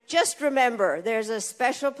Just remember, there's a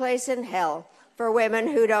special place in hell for women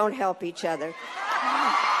who don't help each other.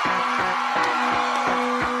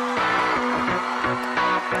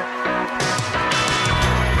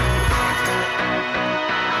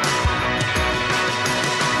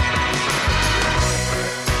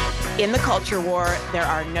 In the culture war, there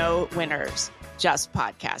are no winners, just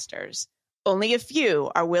podcasters. Only a few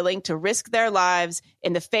are willing to risk their lives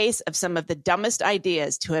in the face of some of the dumbest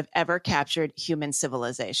ideas to have ever captured human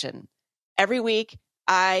civilization. Every week,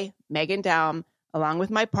 I, Megan Daum, along with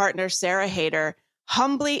my partner, Sarah Hayter,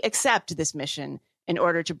 humbly accept this mission in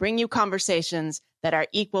order to bring you conversations that are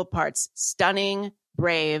equal parts stunning,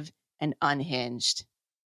 brave, and unhinged.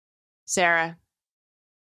 Sarah,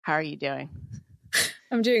 how are you doing?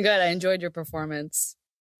 I'm doing good. I enjoyed your performance.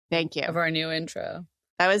 Thank you. Of our new intro.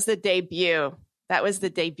 That was the debut. That was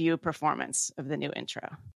the debut performance of the new intro.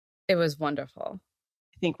 It was wonderful.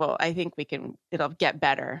 I think we can, it'll get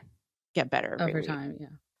better over time.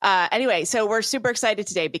 Yeah. Anyway, so we're super excited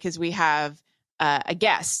today because we have a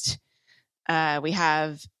guest. We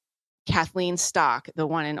have Kathleen Stock, the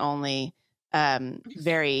one and only,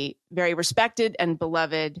 very, very respected and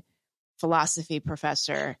beloved philosophy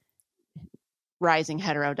professor, rising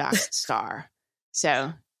heterodox star.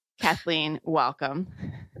 So, Kathleen, welcome.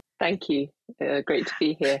 Thank you. Great to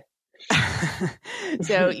be here.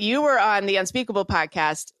 So you were on the Unspeakable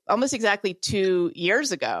podcast almost exactly 2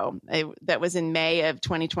 years ago. That was in May of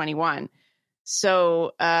 2021.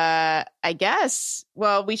 So I guess,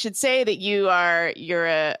 well, we should say that you're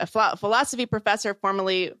a philosophy professor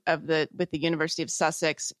formerly with the University of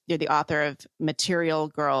Sussex. You're the author of Material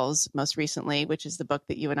Girls, most recently, which is the book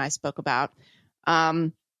that you and I spoke about.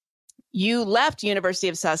 You left University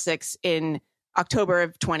of Sussex in October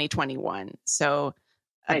of 2021. So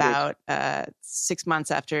about 6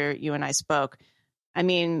 months after you and I spoke. I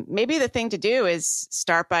mean, maybe the thing to do is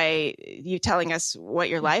start by you telling us what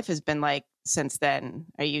your life has been like since then.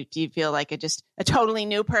 Do you feel like a totally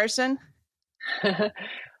new person?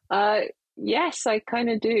 Yes, I kind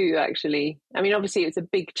of do, actually. I mean, obviously it's a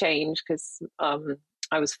big change because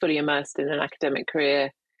I was fully immersed in an academic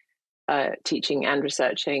career, teaching and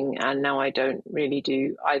researching, and now I don't really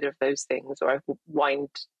do either of those things, or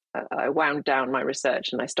I wound down my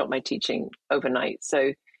research and I stopped my teaching overnight.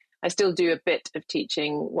 So I still do a bit of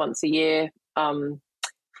teaching once a year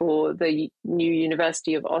for the new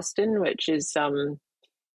University of Austin, which is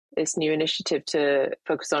this new initiative to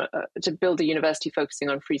focus on to build a university focusing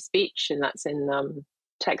on free speech, and that's in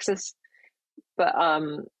Texas. But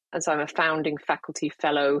and so I'm a founding faculty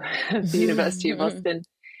fellow of the University of Austin.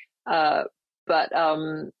 But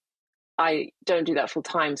I don't do that full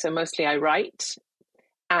time. So mostly I write.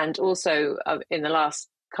 And also in the last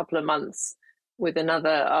couple of months with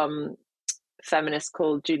another feminist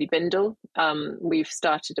called Julie Bindel, we've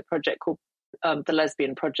started a project called the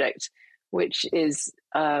Lesbian Project, which is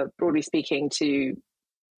broadly speaking to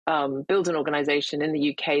build an organization in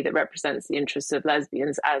the UK that represents the interests of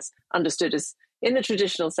lesbians as understood as in the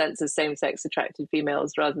traditional sense as same-sex attracted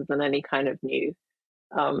females, rather than any kind of new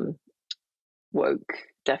woke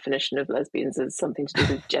definition of lesbians as something to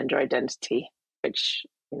do with gender identity, which,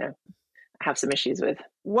 I have some issues with.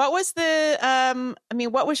 What was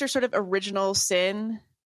what was your sort of original sin?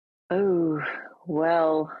 Oh,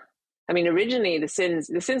 well, originally the sins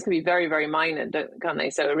can be very, very minor, can't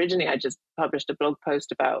they? So originally I just published a blog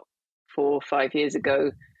post about 4 or 5 years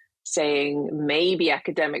ago saying maybe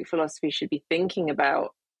academic philosophy should be thinking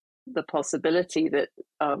about the possibility that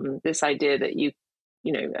this idea that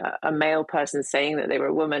a male person saying that they were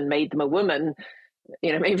a woman made them a woman,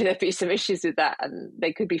 maybe there'd be some issues with that, and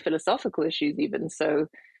they could be philosophical issues even. So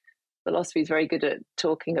philosophy is very good at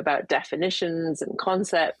talking about definitions and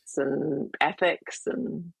concepts and ethics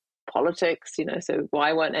and politics, so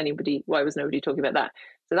why was nobody talking about that?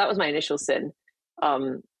 So that was my initial sin.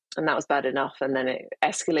 And that was bad enough. And then it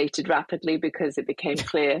escalated rapidly because it became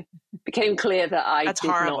clear that I That's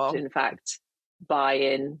did horrible. not, in fact, buy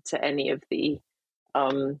in to any of the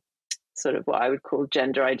sort of what I would call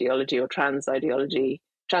gender ideology or trans ideology,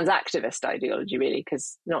 trans activist ideology, really,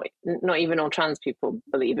 because not even all trans people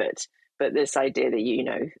believe it. But this idea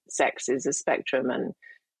that, sex is a spectrum and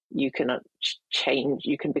you cannot change,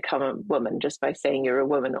 you can become a woman just by saying you're a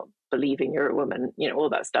woman or believing you're a woman, all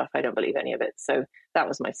that stuff. I don't believe any of it. So that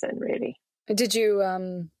was my sin, really. Did you,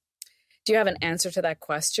 do you have an answer to that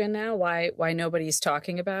question now? Why nobody's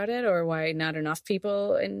talking about it, or why not enough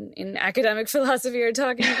people in academic philosophy are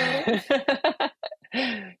talking about it?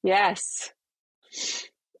 Yes.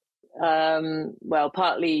 Well,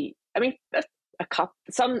 partly,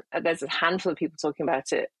 there's a handful of people talking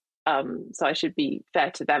about it So I should be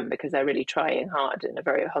fair to them because they're really trying hard in a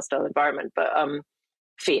very hostile environment. But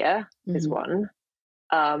fear is one.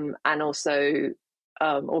 And also,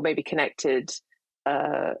 or maybe connected,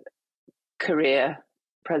 career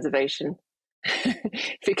preservation,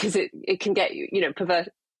 because it can get you, pervert.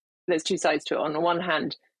 There's two sides to it. On the one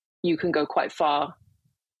hand, you can go quite far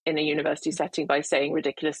in a university setting by saying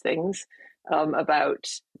ridiculous things about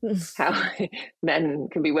how men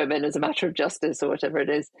can be women as a matter of justice or whatever it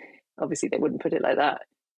is. Obviously, they wouldn't put it like that.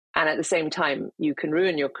 And at the same time, you can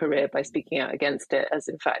ruin your career by speaking out against it, as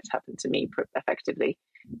in fact happened to me effectively.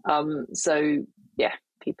 So, yeah,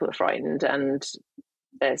 people are frightened and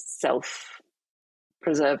they're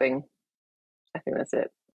self-preserving. I think that's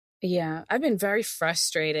it. Yeah, I've been very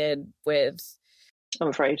frustrated with, I'm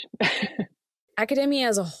afraid, academia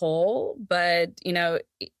as a whole, but, in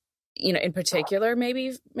particular,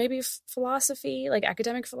 maybe philosophy, like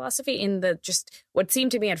academic philosophy, in the just what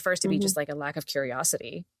seemed to me at first to be just like a lack of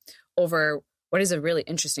curiosity over what is a really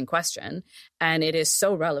interesting question. And it is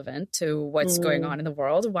so relevant to what's going on in the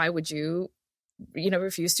world. Why would you,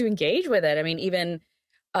 refuse to engage with it? I mean, even,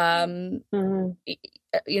 on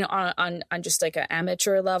just like an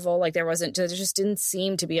amateur level, like there just didn't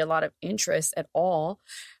seem to be a lot of interest at all.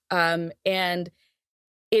 And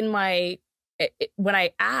when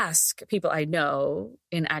I ask people I know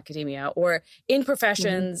in academia or in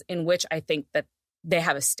professions in which I think that they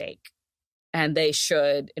have a stake and they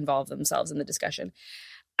should involve themselves in the discussion,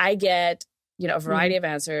 I get, a variety of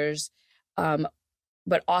answers.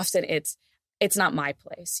 But often it's not my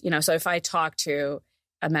place, so if I talk to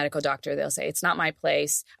a medical doctor, they'll say, it's not my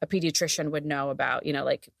place. A pediatrician would know about,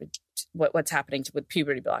 like what's happening with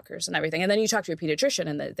puberty blockers and everything. And then you talk to a pediatrician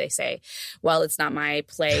and they say, well, it's not my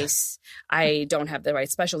place. I don't have the right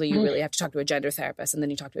specialty. You really have to talk to a gender therapist. And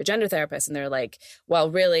then you talk to a gender therapist and they're like,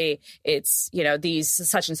 well, really, it's, these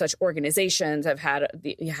such and such organizations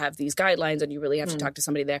have these guidelines and you really have to talk to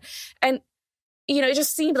somebody there. And, it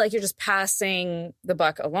just seemed like you're just passing the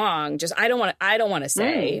buck along. Just, I don't want to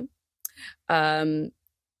say,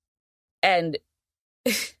 and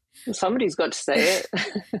somebody's got to say it.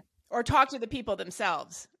 Or talk to the people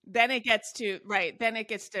themselves. Then it gets to,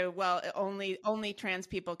 well, only trans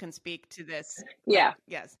people can speak to this. Yeah.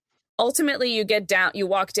 Yes. Ultimately, you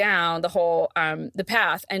walk down the whole, the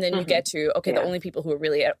path, and then you get to, the only people who are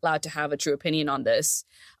really allowed to have a true opinion on this,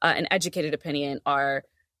 an educated opinion, are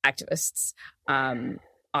activists,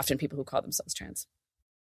 often people who call themselves trans.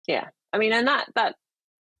 Yeah. I mean, and that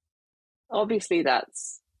obviously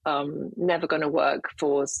that's never going to work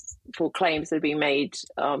for claims that are being made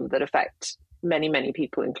that affect many, many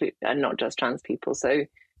people, and not just trans people. So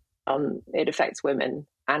it affects women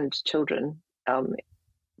and children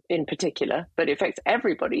in particular, but it affects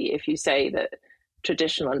everybody if you say that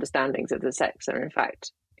traditional understandings of the sex are in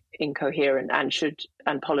fact incoherent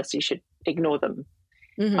and policy should ignore them.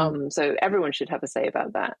 So everyone should have a say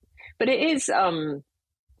about that. But it is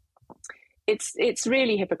it's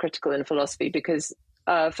really hypocritical in philosophy because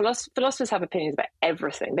philosophers have opinions about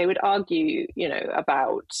everything. They would argue,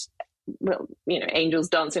 about, angels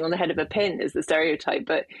dancing on the head of a pin is the stereotype,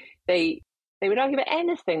 but they would argue about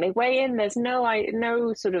anything. They weigh in. There's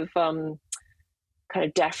no sort of kind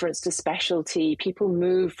of deference to specialty. People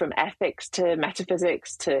move from ethics to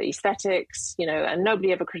metaphysics to aesthetics, and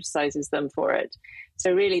nobody ever criticizes them for it.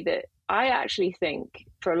 So really, I actually think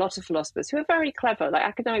for a lot of philosophers who are very clever, like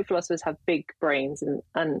academic philosophers have big brains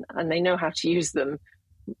and they know how to use them,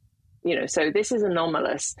 so this is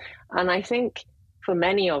anomalous. And I think for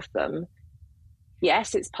many of them,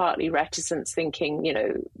 yes, it's partly reticence, thinking,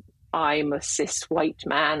 I'm a cis white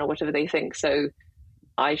man or whatever they think, so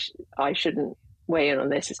I shouldn't weigh in on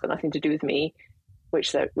this. It's got nothing to do with me,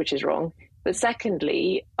 which is wrong. But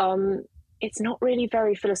secondly, it's not really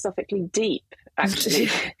very philosophically deep, actually.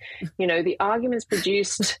 The arguments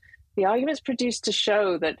produced to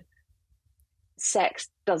show that sex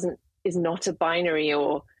is not a binary,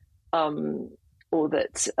 or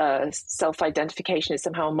that self-identification is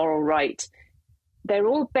somehow a moral right. They're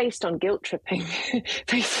all based on guilt tripping.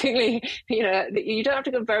 Basically, you don't have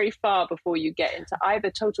to go very far before you get into either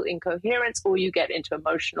total incoherence or you get into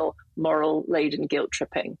emotional, moral-laden guilt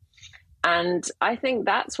tripping. And I think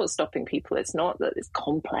that's what's stopping people. It's not that it's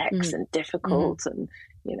complex and difficult and,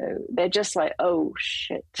 they're just like, oh,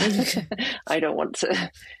 shit, I don't want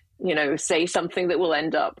to, say something that will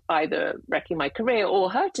end up either wrecking my career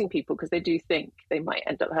or hurting people, because they do think they might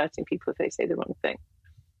end up hurting people if they say the wrong thing.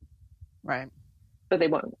 Right. But they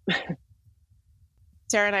won't.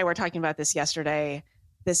 Sarah and I were talking about this yesterday,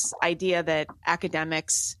 this idea that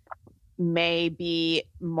academics may be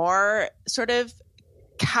more sort of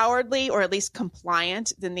cowardly or at least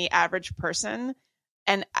compliant than the average person.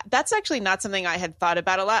 And that's actually not something I had thought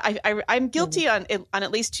about a lot. I'm guilty on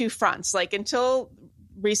at least two fronts. Like until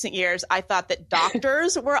recent years, I thought that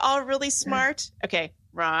doctors were all really smart. Okay,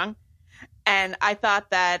 wrong. And I thought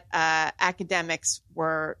that academics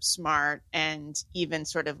were smart and even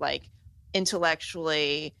sort of like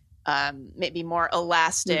intellectually maybe more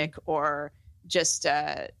elastic or just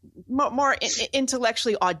more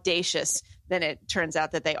intellectually audacious than it turns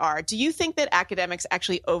out that they are. Do you think that academics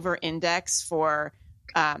actually over-index for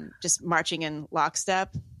just marching in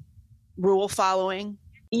lockstep, rule following?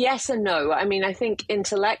 Yes and no. I mean, I think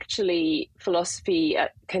intellectually, philosophy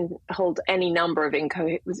can hold any number of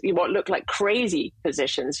what look like crazy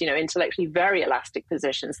positions, intellectually very elastic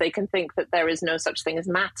positions. They can think that there is no such thing as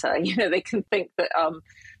matter. They can think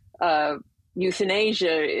that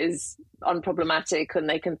euthanasia is unproblematic, and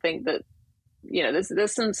they can think that,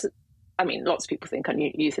 there's some, I mean, lots of people think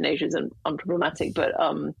euthanasia is unproblematic, but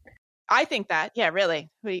I think that, yeah, really.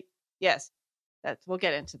 Yes, we'll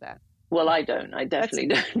get into that. Well, I don't. I definitely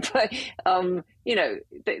don't. But,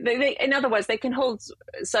 they, in other words, they can hold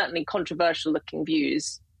certainly controversial-looking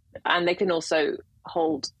views, and they can also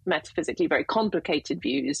hold metaphysically very complicated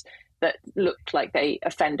views that look like they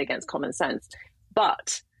offend against common sense.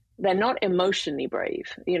 But they're not emotionally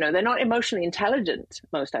brave. They're not emotionally intelligent,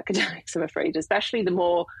 most academics, I'm afraid, especially the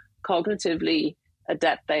more cognitively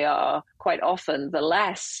adept they are. Quite often, the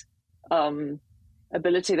less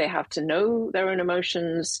ability they have to know their own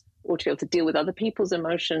emotions, or to be able to deal with other people's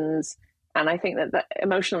emotions. And I think that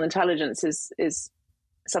emotional intelligence is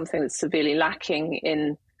something that's severely lacking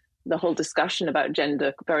in the whole discussion about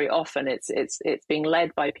gender. Very often it's being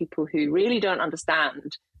led by people who really don't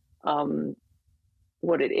understand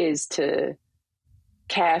what it is to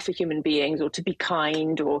care for human beings, or to be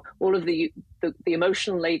kind, or all of the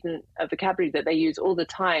emotional laden vocabulary that they use all the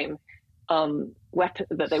time,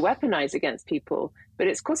 that they weaponize against people. But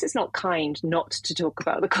of course it's not kind not to talk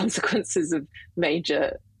about the consequences of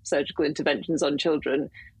major surgical interventions on children.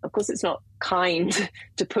 Of course it's not kind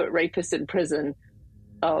to put rapists in prison,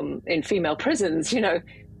 in female prisons,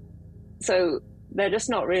 So they're just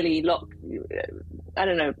not really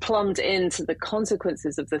plumbed into the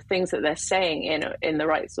consequences of the things that they're saying in the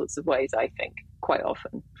right sorts of ways, I think, quite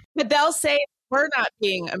often. But they'll say we're not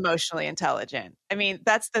being emotionally intelligent. I mean,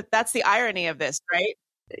 that's the irony of this, right?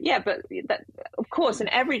 Yeah, but of course, in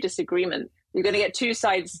every disagreement, you're going to get two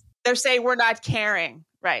sides. They're saying we're not caring,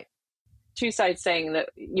 right? Two sides saying that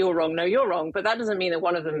you're wrong, no, you're wrong. But that doesn't mean that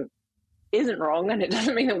one of them isn't wrong, and it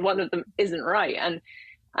doesn't mean that one of them isn't right. And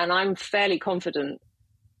I'm fairly confident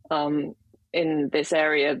in this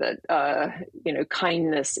area that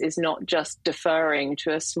kindness is not just deferring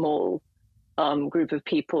to a small group of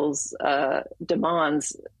people's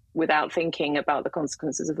demands without thinking about the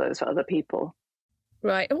consequences of those for other people.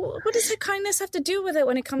 Right. What does the kindness have to do with it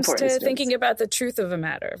when it comes to thinking about the truth of a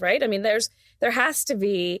matter, right? I mean, there has to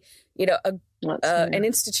be, an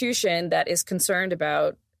institution that is concerned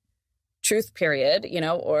about truth, period,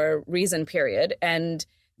 or reason, period. And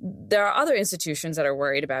there are other institutions that are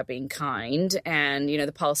worried about being kind and,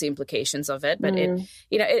 the policy implications of it. But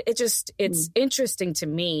it's interesting to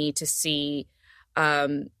me to see,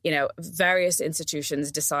 various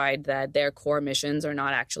institutions decide that their core missions are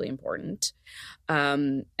not actually important.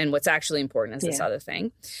 And what's actually important is this other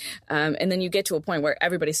thing. And then you get to a point where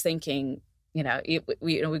everybody's thinking,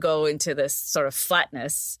 we go into this sort of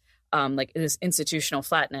flatness, like this institutional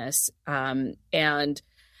flatness. And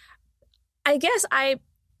I guess I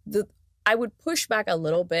would push back a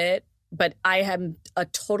little bit, but I am a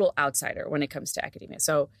total outsider when it comes to academia.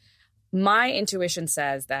 So my intuition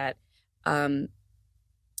says that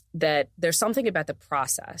that there's something about the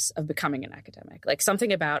process of becoming an academic, like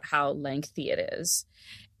something about how lengthy it is.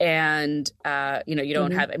 And, you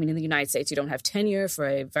don't have, in the United States, you don't have tenure for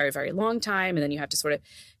a very, very long time. And then you have to sort of,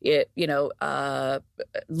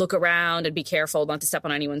 look around and be careful not to step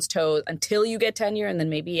on anyone's toes until you get tenure. And then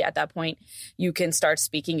maybe at that point you can start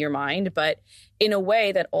speaking your mind, but in a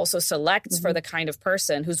way that also selects for the kind of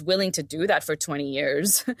person who's willing to do that for 20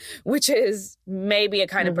 years, which is maybe a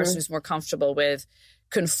kind of person who's more comfortable with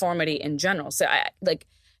conformity in general. So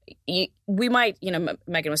we might,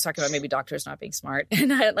 Megan was talking about maybe doctors not being smart, and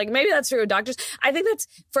maybe that's true of doctors. I think that's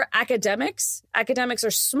for academics. Academics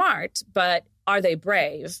are smart, but are they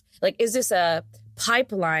brave? Is this a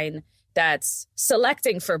pipeline that's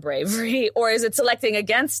selecting for bravery, or is it selecting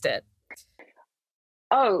against it?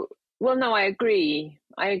 Oh, well, no, I agree.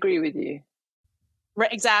 I agree with you.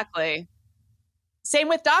 Right, exactly. Same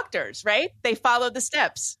with doctors, right? They follow the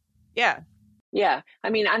steps. Yeah. Yeah. I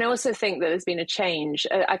mean, and I also think that there's been a change.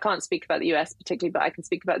 I can't speak about the US particularly, but I can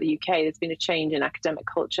speak about the UK. There's been a change in academic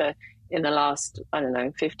culture in the last,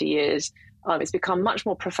 50 years. It's become much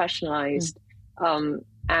more professionalized.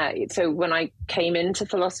 So when I came into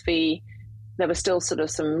philosophy, there were still sort of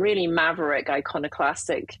some really maverick,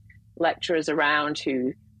 iconoclastic lecturers around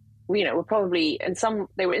who, were probably,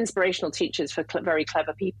 they were inspirational teachers for very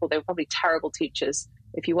clever people. They were probably terrible teachers.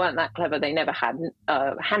 If you weren't that clever, they never had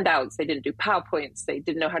handouts. They didn't do PowerPoints. They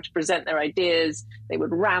didn't know how to present their ideas. They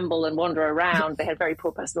would ramble and wander around. They had very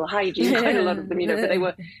poor personal hygiene, quite a lot of them,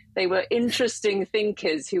 but they were interesting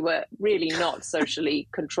thinkers who were really not socially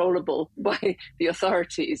controllable by the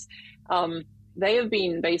authorities. They have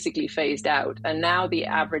been basically phased out. And now the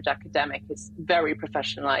average academic is very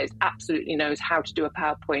professionalized, absolutely knows how to do a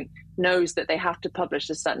PowerPoint, knows that they have to publish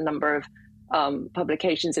a certain number of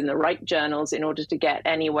publications in the right journals in order to get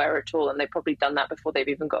anywhere at all. And they've probably done that before they've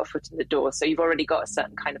even got a foot in the door. So you've already got a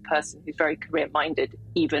certain kind of person who's very career-minded,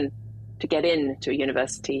 even to get into a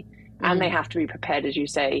university. And they have to be prepared, as you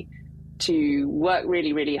say, to work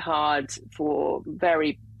really, really hard for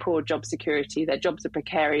very poor job security. Their jobs are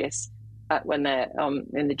precarious when they're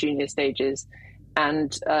in the junior stages.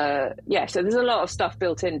 And so there's a lot of stuff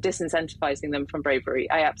built in, disincentivizing them from bravery.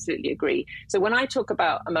 I absolutely agree. So when I talk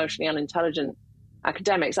about emotionally unintelligent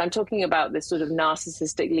academics, I'm talking about the sort of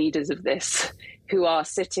narcissistic leaders of this who are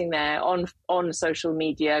sitting there on social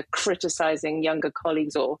media, criticizing younger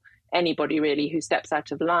colleagues or anybody really who steps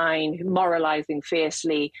out of line, moralizing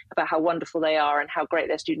fiercely about how wonderful they are and how great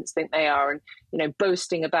their students think they are, and,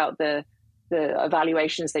 boasting about the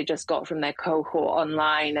evaluations they just got from their cohort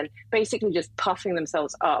online, and basically just puffing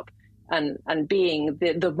themselves up and being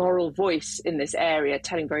the moral voice in this area,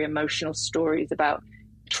 telling very emotional stories about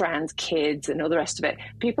trans kids and all the rest of it.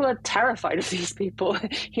 People are terrified of these people,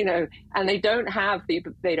 and they don't have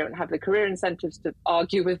the career incentives to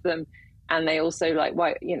argue with them. And they also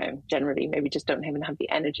generally maybe just don't even have the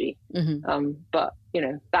energy. But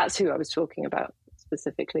that's who I was talking about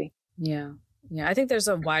specifically. Yeah. Yeah, I think there's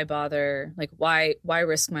a why bother, like why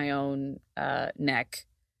risk my own neck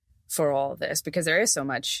for all this? Because there is so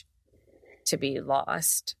much to be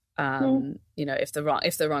lost, if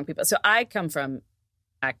the wrong people. So I come from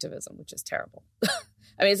activism, which is terrible.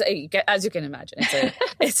 I mean, as you can imagine,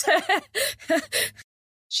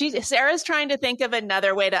 Sarah's trying to think of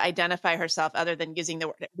another way to identify herself other than using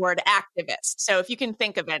the word activist. So if you can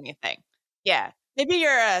think of anything, maybe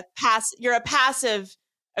you're a passive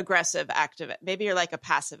aggressive activist. Maybe you're like a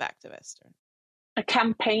passive activist. Or a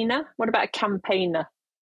campaigner. What about a campaigner?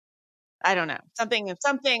 I don't know.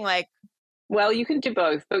 Something like. Well, you can do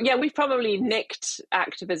both, but we've probably nicked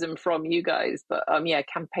activism from you guys. But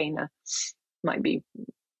campaigner might be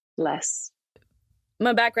less.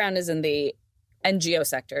 My background is in the NGO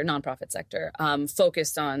sector, nonprofit sector,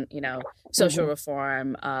 focused on social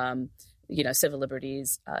reform, civil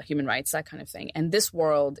liberties, human rights, that kind of thing. And this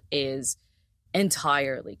world is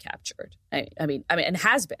entirely captured. I mean, and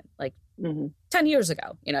has been like 10 years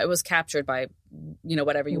ago, it was captured by,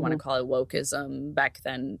 whatever you want to call it, wokeism, back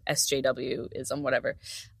then, SJWism, whatever.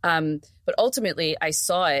 But ultimately I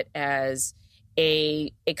saw it as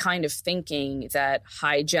a kind of thinking that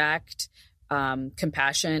hijacked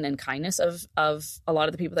compassion and kindness of a lot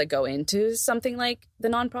of the people that go into something like the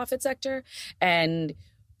nonprofit sector, and,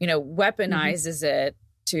 weaponizes it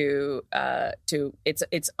to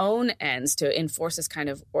its own ends to enforce this kind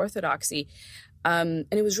of orthodoxy. And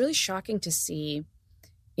it was really shocking to see,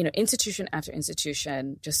 institution after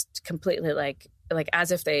institution just completely like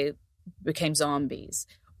as if they became zombies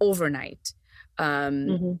overnight.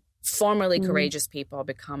 Formerly courageous people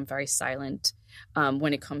become very silent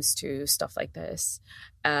when it comes to stuff like this.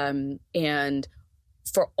 And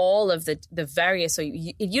for all of the various, so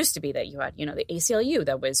it used to be that you had, the ACLU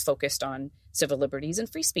that was focused on civil liberties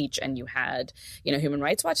and free speech, and you had, Human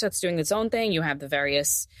Rights Watch that's doing its own thing. You have the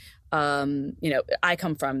various, I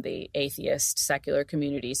come from the atheist secular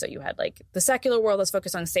community, so you had like the secular world that's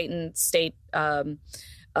focused on state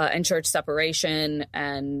and church separation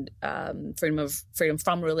and freedom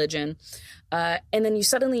from religion. And then you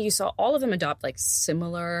saw all of them adopt like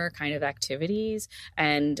similar kind of activities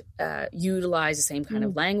and utilize the same kind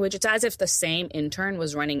of language. It's as if the same intern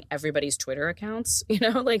was running everybody's Twitter accounts,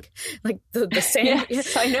 like the same.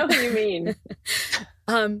 Yes, I know what you mean.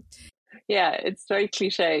 It's very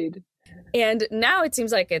cliched. And now it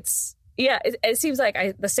seems like it seems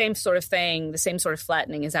like the same sort of thing, the same sort of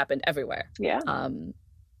flattening has happened everywhere.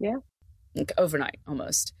 Overnight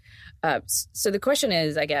almost. So the question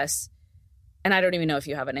is, I guess, and I don't even know if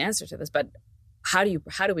you have an answer to this, but how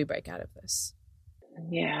do we break out of this?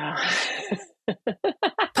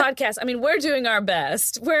 podcast. I mean, we're doing our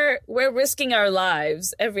best. We're risking our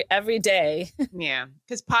lives every day. Yeah,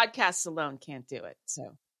 because podcasts alone can't do it.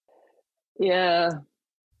 So, yeah.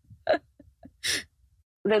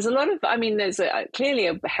 There's a lot of, there's clearly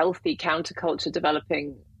a healthy counterculture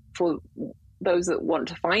developing for those that want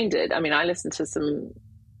to find it. I mean, I listen to some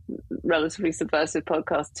relatively subversive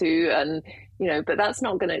podcasts too, and, but that's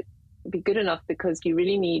not going to be good enough, because you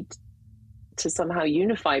really need to somehow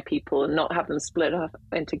unify people and not have them split up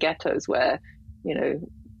into ghettos where,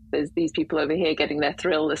 there's these people over here getting their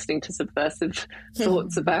thrill listening to subversive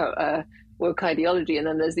thoughts about woke ideology, and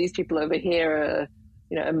then there's these people over here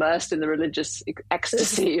immersed in the religious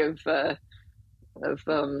ecstasy of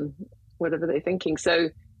whatever they're thinking. So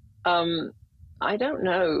I don't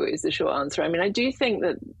know is the short answer. I mean, I do think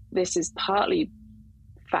that this is partly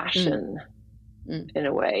fashion in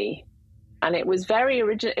a way, and it was very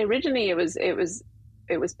originally it was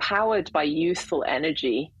powered by youthful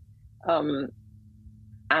energy, and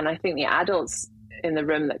I think the adults in the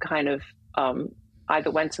room that kind of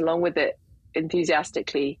either went along with it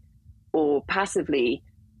enthusiastically or passively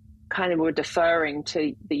kind of were deferring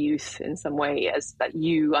to the youth in some way, as that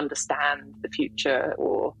you understand the future,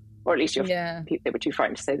 or at least they were too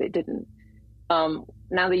frightened to say they didn't.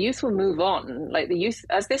 Now the youth will move on, like the youth,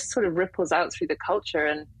 as this sort of ripples out through the culture,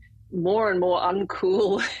 and more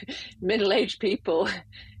uncool middle-aged people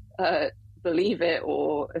believe it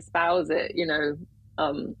or espouse it,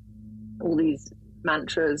 all these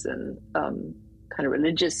mantras and kind of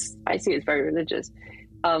religious, I see it's very religious.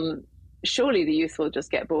 Surely the youth will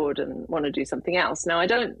just get bored and want to do something else. Now, I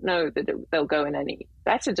don't know that they'll go in any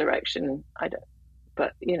better direction. I don't,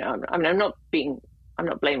 but I'm not blaming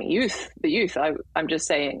the youth. I'm just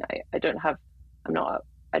saying I don't have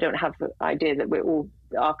the idea that we're all,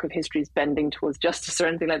 the arc of history is bending towards justice or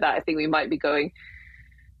anything like that. I think we might be going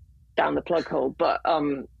down the plug hole, but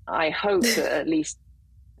I hope that at least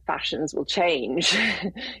fashions will change.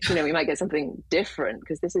 We might get something different,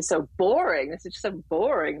 because this is so boring. This is just so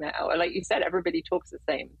boring now. Like you said, everybody talks the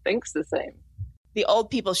same, thinks the same. The old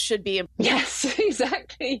people should be. Yes,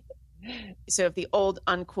 exactly. So if the old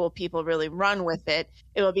uncool people really run with it,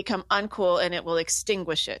 it will become uncool and it will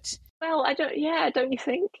extinguish it. Well, don't you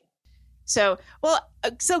think? So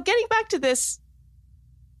getting back to this,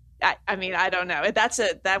 I mean, I don't know.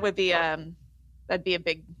 That'd be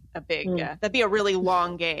a really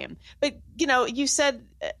long game. But, you said,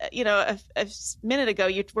 a minute ago,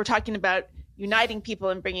 you were talking about uniting people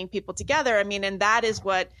and bringing people together. I mean, and that is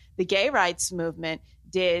what the gay rights movement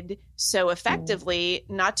did so effectively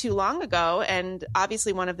not too long ago. And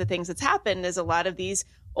obviously one of the things that's happened is a lot of these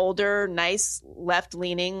older, nice,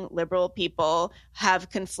 left-leaning liberal people have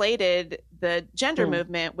conflated the gender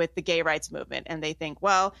movement with the gay rights movement. And they think,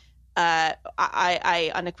 well,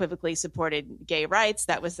 I unequivocally supported gay rights.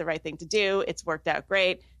 That was the right thing to do. It's worked out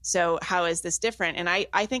great. So how is this different? And I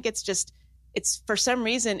think it's for some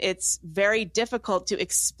reason, it's very difficult to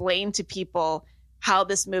explain to people how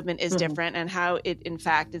this movement is different and how it, in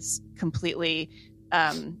fact, is completely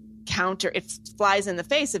it flies in the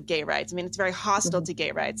face of gay rights. I mean, it's very hostile to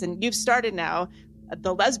gay rights. And you've started now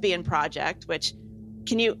the Lesbian Project, which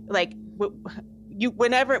can you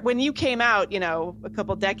when you came out, a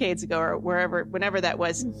couple decades ago or whenever that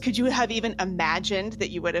was, could you have even imagined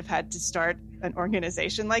that you would have had to start an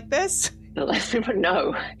organization like this? No. I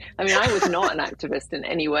mean, I was not an activist in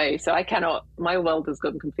any way, so I cannot, my world has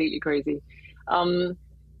gone completely crazy. No,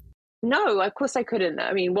 of course I couldn't.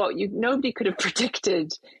 I mean, nobody could have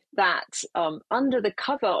predicted that under the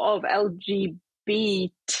cover of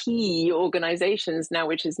LGBT organizations now,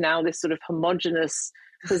 which is now this sort of homogenous,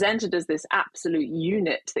 presented as this absolute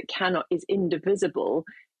unit that is indivisible.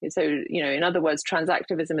 So, in other words, trans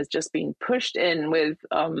activism has just been pushed in with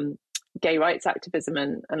gay rights activism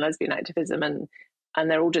and lesbian activism, and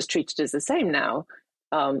they're all just treated as the same now,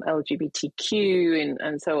 LGBTQ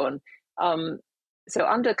and so on. So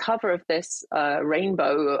under cover of this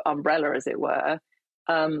rainbow umbrella, as it were,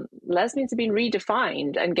 lesbians have been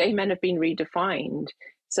redefined and gay men have been redefined.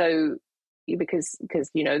 So because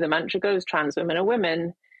the mantra goes, trans women are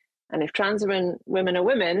women, and if trans women are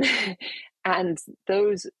women and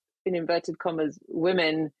those, in inverted commas,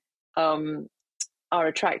 women are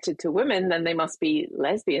attracted to women, then they must be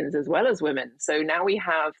lesbians as well as women. So now we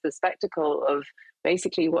have the spectacle of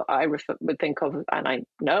basically what I would think of, and I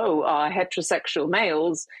know, are heterosexual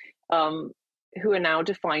males who are now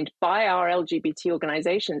defined by our LGBT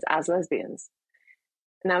organizations as lesbians.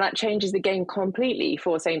 Now that changes the game completely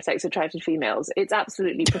for same-sex attracted females. It's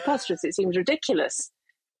absolutely preposterous. It seems ridiculous.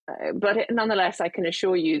 nonetheless, I can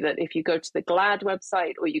assure you that if you go to the GLAAD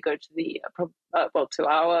website, or you go to to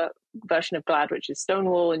our version of GLAAD, which is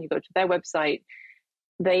Stonewall, and you go to their website,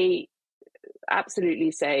 they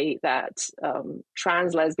absolutely say that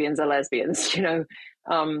trans lesbians are lesbians, and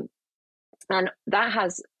that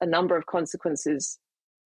has a number of consequences,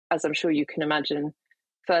 as I'm sure you can imagine.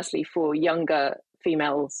 Firstly, for younger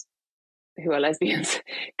females who are lesbians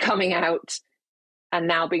coming out and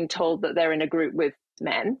now being told that they're in a group with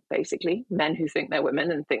men, basically, men who think they're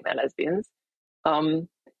women and think they're lesbians.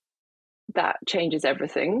 That changes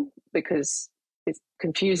everything, because it's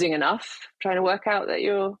confusing enough trying to work out that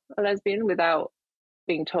you're a lesbian without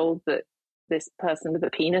being told that this person with a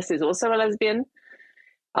penis is also a lesbian.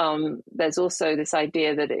 There's also this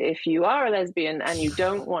idea that if you are a lesbian and you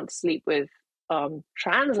don't want to sleep with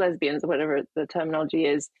trans lesbians, or whatever the terminology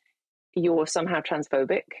is, you're somehow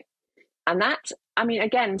transphobic. And that,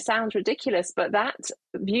 again, sounds ridiculous, but that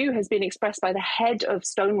view has been expressed by the head of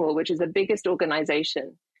Stonewall, which is the biggest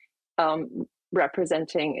organization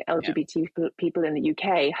representing LGBT people in the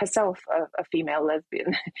UK, herself a female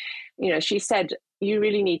lesbian. She said, you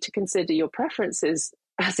really need to consider your preferences,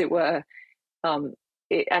 as it were. And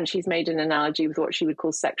she's made an analogy with what she would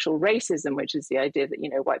call sexual racism, which is the idea that,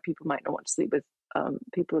 white people might not want to sleep with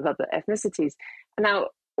people of other ethnicities. And now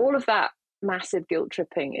all of that massive guilt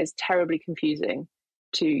tripping is terribly confusing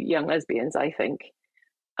to young lesbians, I think.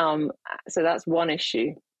 So that's one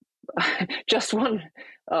issue. Just one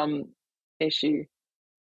issue.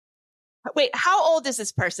 Wait, how old is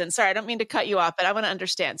this person? Sorry, I don't mean to cut you off, but I want to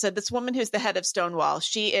understand. So this woman who's the head of Stonewall,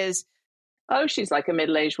 she is... Oh, she's like a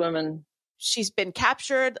middle-aged woman. She's been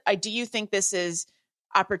captured. Do you think this is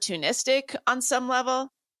opportunistic on some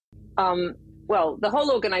level? Well, the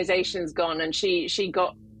whole organization's gone, and she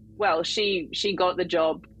got the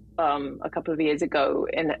job a couple of years ago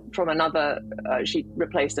from another. She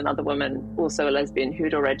replaced another woman, also a lesbian,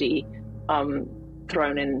 who'd already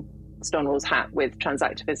thrown in Stonewall's hat with trans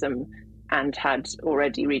activism and had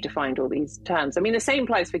already redefined all these terms. The same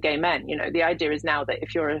applies for gay men. The idea is now that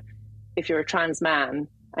if you're a trans man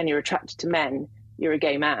and you're attracted to men, you're a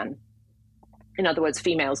gay man. In other words,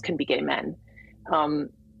 females can be gay men.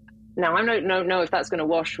 Now, I don't know if that's going to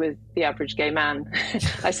wash with the average gay man.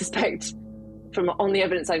 I suspect on the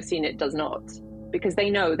evidence I've seen, it does not, because they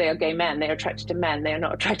know they are gay men. They are attracted to men. They are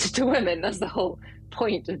not attracted to women. That's the whole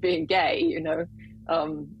point of being gay,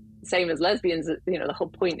 Same as lesbians, the whole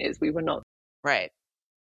point is we were not right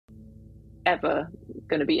ever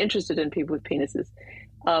going to be interested in people with penises.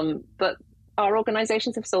 But our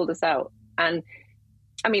organizations have sold us out. And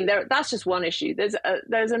that's just one issue.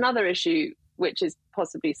 There's another issue, which is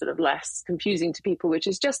possibly sort of less confusing to people, which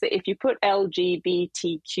is just that if you put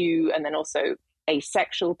LGBTQ and then also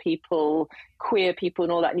asexual people, queer people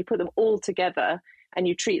and all that, and you put them all together and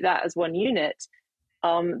you treat that as one unit,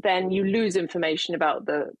 then you lose information about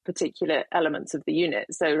the particular elements of the unit.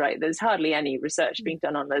 So, there's hardly any research being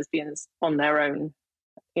done on lesbians on their own.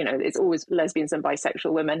 It's always lesbians and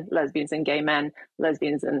bisexual women, lesbians and gay men,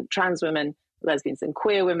 lesbians and trans women, lesbians and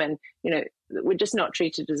queer women. We're just not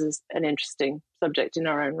treated as an interesting subject in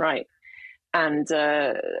our own right. And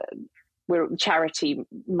charity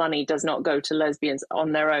money does not go to lesbians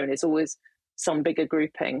on their own. It's always some bigger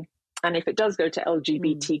grouping. And if it does go to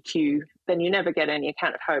LGBTQ, then you never get any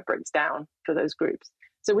account of how it breaks down for those groups.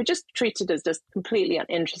 So we're just treated as just completely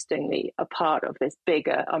uninterestingly a part of this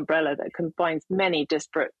bigger umbrella that combines many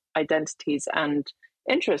disparate identities and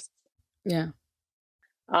interests. Yeah.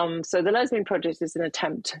 So the Lesbian Project is an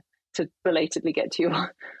attempt to belatedly get to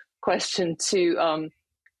your question, to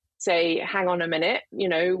say, hang on a minute,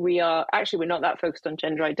 we're not that focused on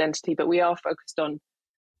gender identity, but we are focused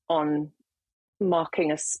on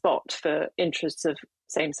marking a spot for interests of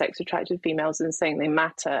same-sex attracted females and saying they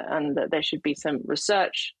matter, and that there should be some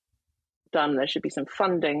research done, there should be some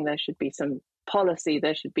funding, there should be some policy,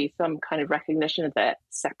 there should be some kind of recognition of their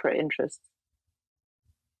separate interests.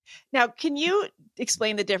 Now, can you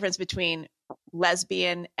explain the difference between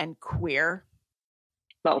lesbian and queer?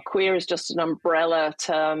 Well, queer is just an umbrella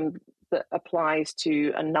term that applies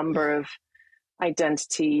to a number of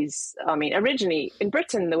identities. Originally in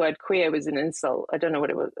Britain, the word queer was an insult. I don't know what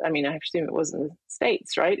it was. I assume it was in the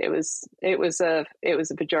States, right? It was a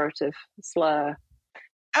pejorative slur.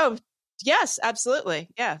 Oh, yes, absolutely.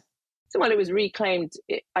 Yeah. So it was reclaimed,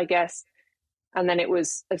 I guess, and then it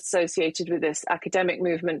was associated with this academic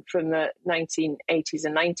movement from the 1980s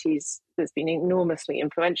and 90s that's been enormously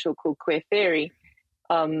influential, called queer theory,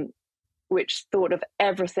 which thought of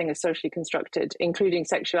everything as socially constructed, including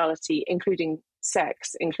sexuality, including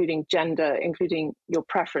sex, including gender, including your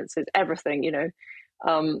preferences, everything,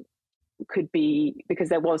 could be because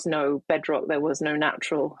there was no bedrock, there was no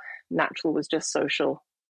natural was just social,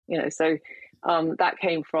 so that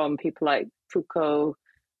came from people like Foucault,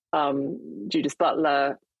 Judith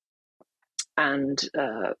Butler, and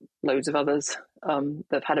loads of others that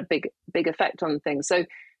have had a big effect on things. So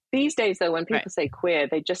these days, though, when people say queer,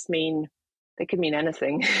 they could mean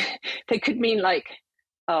anything. They could mean like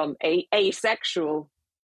asexual.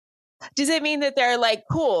 Does it mean that they're like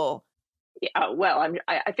cool? Yeah, well,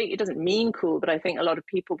 I think it doesn't mean cool, but I think a lot of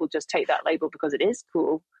people will just take that label because it is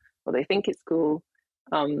cool, or they think it's cool.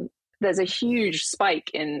 There's a huge spike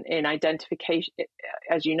in identification,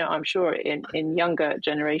 as you know, I'm sure in younger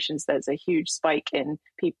generations. There's a huge spike in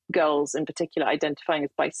girls in particular identifying as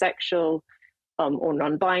bisexual, or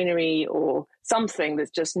non-binary, or something that's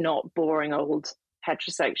just not boring old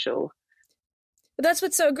heterosexual. But that's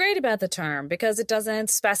what's so great about the term, because it doesn't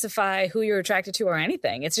specify who you're attracted to or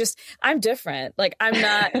anything. It's just, I'm different. Like, I'm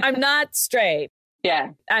not straight. Yeah.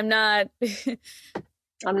 I'm not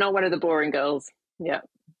one of the boring girls. Yeah.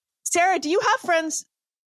 Sarah, do you have friends?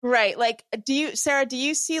 Right. Like, Sarah, do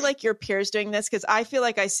you see like your peers doing this? Because I feel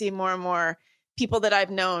like I see more and more people that I've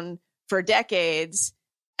known for decades,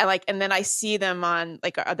 and then I see them on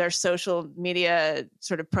like their social media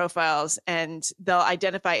sort of profiles, and they'll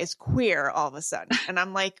identify as queer all of a sudden. And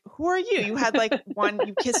I'm like, who are you? You had like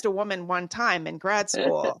you kissed a woman one time in grad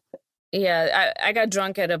school. Yeah, I got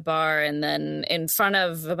drunk at a bar, and then in front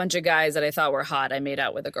of a bunch of guys that I thought were hot, I made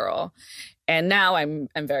out with a girl. And now I'm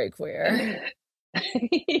very queer.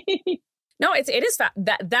 No, it is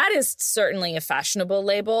that is certainly a fashionable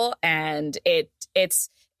label, and it's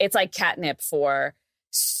like catnip for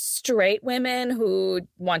straight women who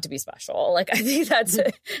want to be special. Like, I think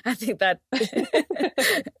that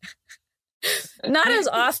not as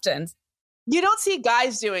often. You don't see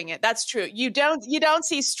guys doing it. That's true. You don't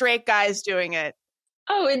see straight guys doing it.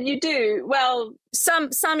 Oh, and you do. Well, some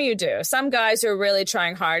you do. Some guys are really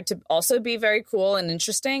trying hard to also be very cool and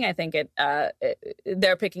interesting. I think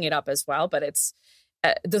they're picking it up as well. But it's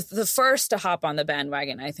the first to hop on the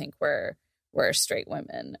bandwagon, I think, were straight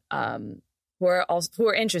women who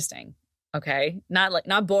are interesting. Okay,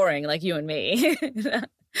 not boring like you and me.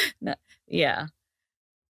 No, yeah.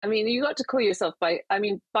 I mean, you got to call yourself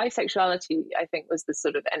bisexuality, I think, was the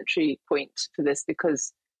sort of entry point for this,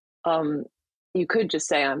 because you could just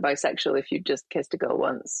say I'm bisexual if you just kissed a girl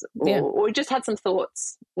once, or just had some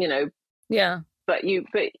thoughts, Yeah. But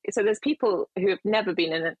so there's people who have never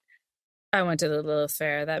been in it. I went to the Lilith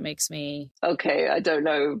Fair. That makes me... Okay, I don't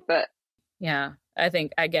know, but... Yeah, I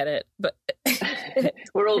think I get it, but...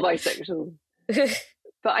 We're all bisexual.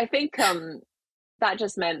 But I think that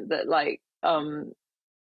just meant that, like,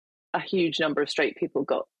 a huge number of straight people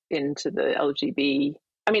got into the LGB.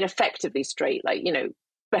 I mean, effectively straight, like,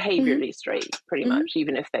 behaviorally straight, pretty much,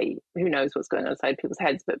 even if who knows what's going on inside people's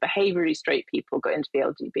heads, but behaviorally straight people got into the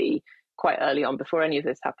LGB quite early on, before any of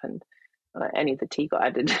this happened, any of the tea got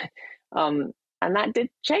added. And that did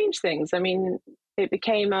change things. I mean, it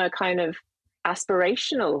became a kind of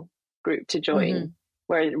aspirational group to join,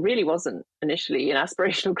 where it really wasn't initially an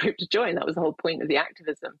aspirational group to join. That was the whole point of the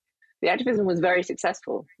activism. The activism was very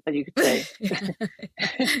successful, as you could say.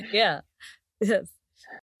 Yeah.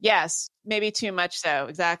 Yes, maybe too much so.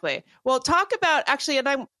 Exactly. Well, talk about actually, and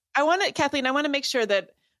I want to, Kathleen, I want to make sure that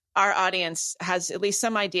our audience has at least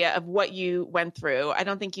some idea of what you went through. I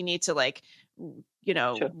don't think you need to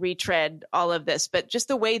sure, retread all of this, but just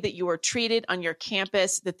the way that you were treated on your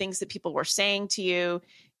campus, the things that people were saying to you.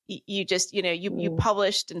 You just, you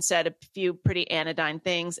published and said a few pretty anodyne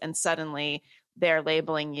things, and suddenly they're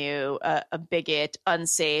labeling you a bigot,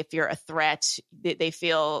 unsafe, you're a threat. They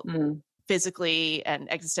feel physically and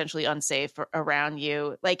existentially unsafe around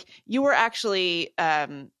you. Like, you were actually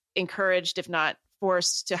encouraged, if not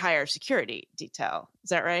forced, to hire security detail. Is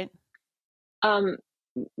that right?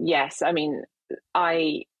 Yes. I mean,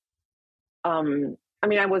 I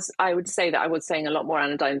would say that I was saying a lot more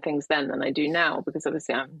anodyne things then than I do now, because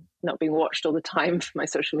obviously I'm not being watched all the time. My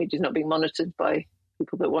social media is not being monitored by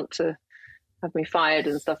people that want to have me fired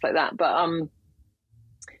and stuff like that. But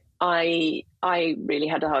I really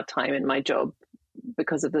had a hard time in my job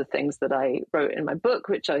because of the things that I wrote in my book,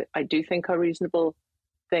 which I do think are reasonable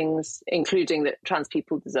things, including that trans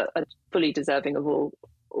people are fully deserving of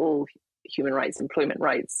all human rights, employment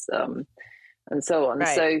rights, and so on.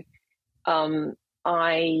 Right. So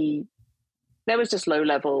there was just low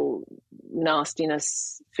level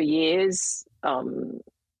nastiness for years,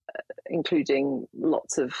 including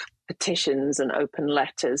lots of petitions and open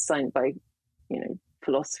letters signed by,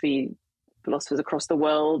 philosophers across the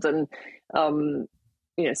world, and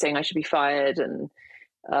saying I should be fired, and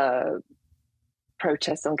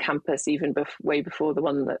protests on campus, even way before the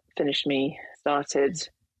one that finished me started.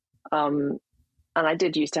 And I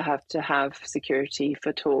did used to have security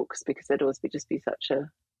for talks, because there'd always just be such a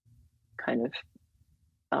kind of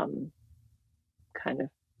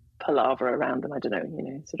palaver around them. I don't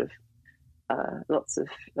know, sort of lots of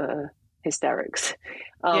hysterics.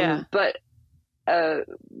 But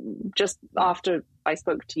just after I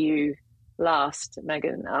spoke to you last,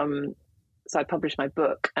 Megan, so I published my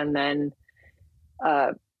book, and then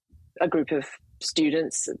a group of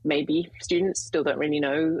students, still don't really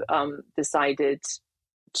know, decided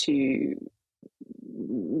to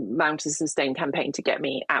mount a sustained campaign to get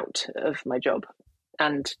me out of my job.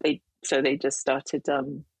 And they just started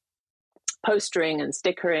postering and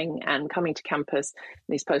stickering and coming to campus.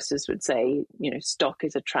 And these posters would say, Stock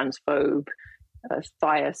is a transphobe,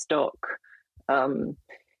 fire Stock.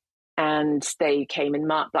 And they came in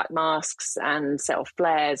black masks and set off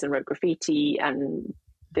flares and wrote graffiti and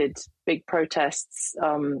did big protests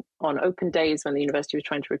on open days when the university was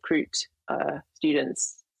trying to recruit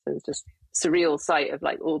students. So it was just surreal sight of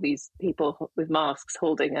like all these people with masks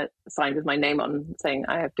holding a sign with my name on saying,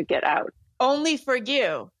 I have to get out. Only for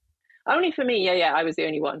you? Only for me. Yeah. I was the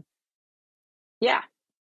only one. Yeah.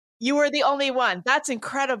 You were the only one. That's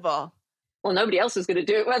incredible. Well, nobody else was going to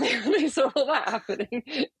do it when they saw all that happening.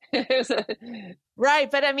 Right.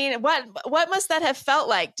 But I mean, what must that have felt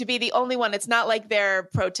like to be the only one? It's not like they're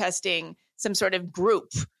protesting some sort of group.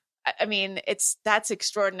 I mean, that's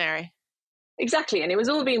extraordinary. Exactly. And it was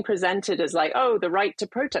all being presented as like, oh, the right to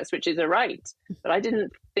protest, which is a right. But I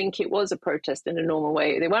didn't think it was a protest in a normal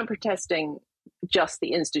way. They weren't protesting just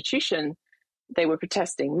the institution. They were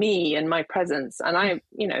protesting me and my presence. And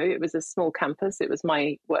it was a small campus. It was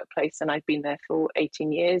my workplace, and I'd been there for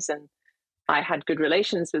 18 years, and I had good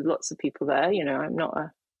relations with lots of people there. I'm not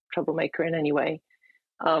a troublemaker in any way.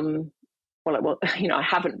 I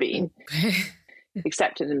haven't been,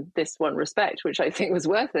 except in this one respect, which I think was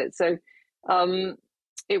worth it. So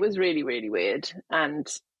it was really, really weird. And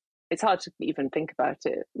it's hard to even think about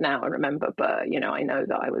it now and remember, but, I know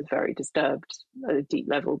that I was very disturbed at a deep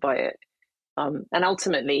level by it. And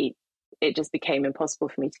ultimately, it just became impossible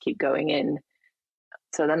for me to keep going in.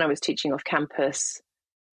 So then I was teaching off campus.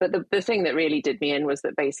 But the thing that really did me in was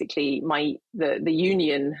that basically the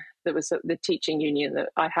union that was the teaching union that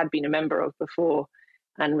I had been a member of before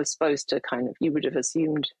and was supposed to kind of, you would have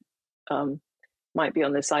assumed, might be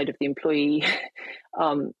on the side of the employee,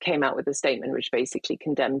 came out with a statement which basically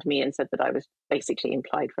condemned me and said that I was basically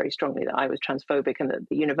implied very strongly that I was transphobic and that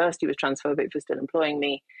the university was transphobic for still employing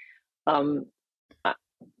me. And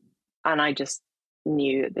I just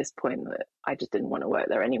knew at this point that I just didn't want to work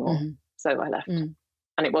there anymore. Mm-hmm. So I left. Mm.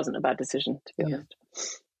 And it wasn't a bad decision, to be honest.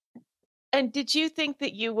 And did you think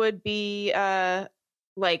that you would be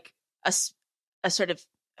like a sort of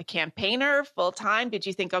a campaigner full time? Did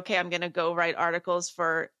you think, okay, I'm going to go write articles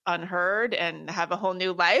for Unheard and have a whole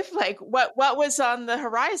new life? Like what was on the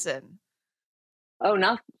horizon? Oh,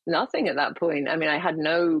 nothing at that point. I mean, I had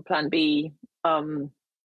no plan B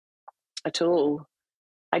at all.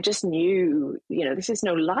 I just knew, this is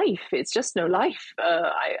no life. It's just no life.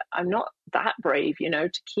 I'm not that brave, to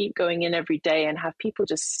keep going in every day and have people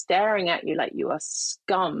just staring at you like you are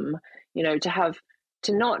scum,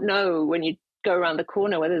 to not know when you go around the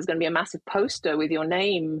corner whether there's going to be a massive poster with your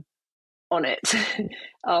name on it.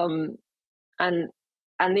 And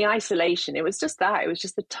the isolation, it was just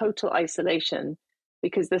the total isolation,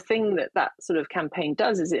 because the thing that sort of campaign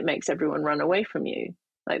does is it makes everyone run away from you.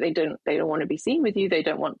 Like they don't want to be seen with you. They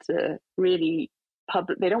don't want to really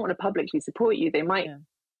they don't want to publicly support you. They might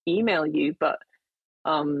email you, but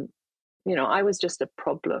I was just a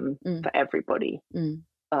problem for everybody. And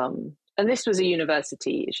this was a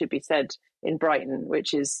university, it should be said, in Brighton,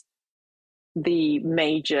 which is the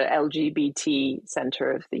major LGBT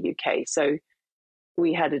center of the UK. So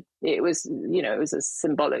we had it was a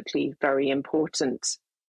symbolically very important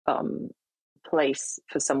place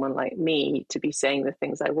for someone like me to be saying the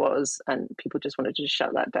things I was, and people just wanted to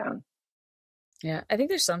shut that down. Yeah, I think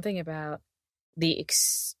there's something about the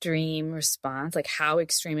extreme response, like how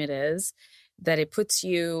extreme it is, that it puts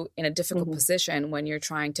you in a difficult position when you're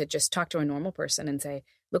trying to just talk to a normal person and say,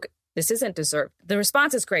 look, this isn't deserved. The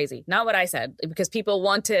response is crazy. Not what I said, because people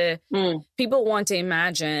want to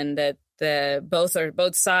imagine that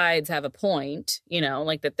both sides have a point,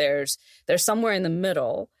 like that there's somewhere in the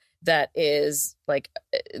middle that is like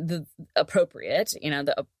the appropriate,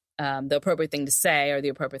 the appropriate thing to say or the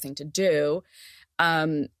appropriate thing to do.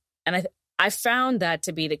 And I found that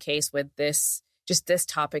to be the case with this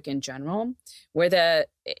topic in general, where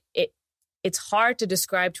it's hard to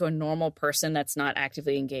describe to a normal person that's not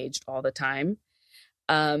actively engaged all the time,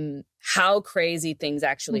 how crazy things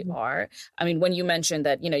actually are. I mean, when you mentioned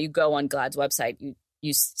that, you go on GLAAD's website,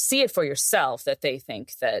 you see it for yourself that they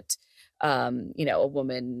think that, a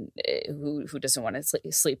woman who doesn't want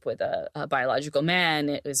to sleep with a biological man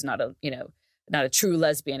is not a true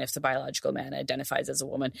lesbian if the biological man identifies as a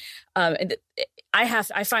woman. And I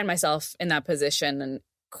find myself in that position and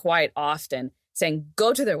quite often saying,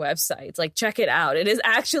 go to their websites, like check it out. It is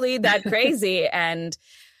actually that crazy. And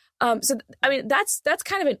so, I mean, that's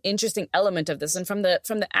kind of an interesting element of this. And from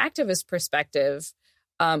the activist perspective,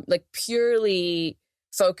 like purely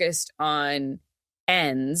focused on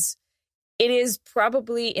ends, it is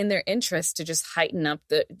probably in their interest to just heighten up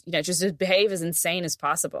just to behave as insane as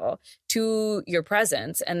possible to your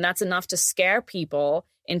presence. And that's enough to scare people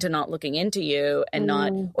into not looking into you and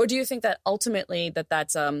not, or do you think that ultimately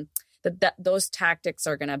that's, that those tactics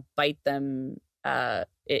are going to bite them, in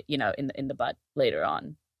the butt later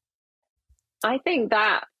on? I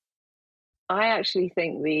actually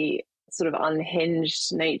think the sort of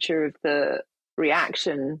unhinged nature of the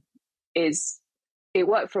reaction it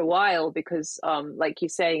worked for a while because, like you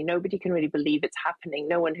say, nobody can really believe it's happening.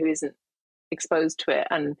 No one who isn't exposed to it.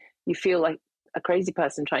 And you feel like a crazy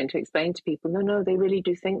person trying to explain to people, no, they really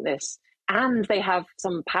do think this. And they have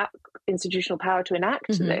some institutional power to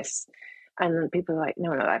enact this. And people are like,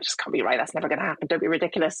 no, that just can't be right. That's never going to happen. Don't be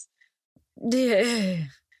ridiculous. Yeah.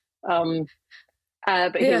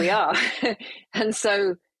 But here we are. And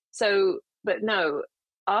so, but no,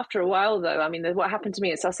 after a while though, I mean, what happened to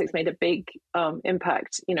me at Sussex made a big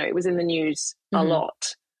impact. It was in the news a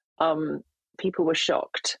lot. People were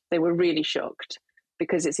shocked. They were really shocked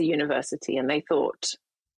because it's a university and they thought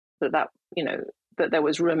that there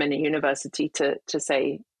was room in a university to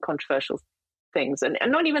say controversial things and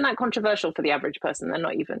not even that controversial for the average person. They're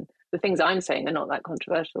not even, the things I'm saying are not that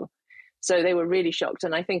controversial. So they were really shocked.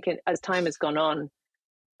 And I think as time has gone on,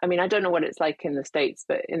 I mean, I don't know what it's like in the States,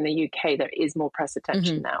 but in the UK, there is more press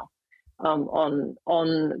attention now on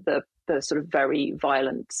the sort of very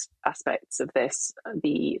violent aspects of this,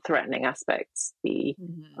 the threatening aspects, the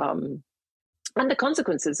and the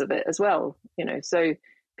consequences of it as well. So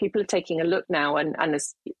people are taking a look now, and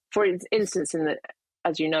as, for instance,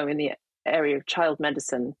 as you know, in the area of child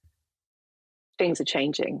medicine, things are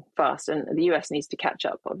changing fast, and the US needs to catch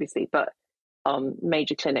up, obviously, but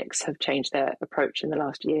major clinics have changed their approach in the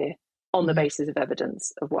last year on the basis of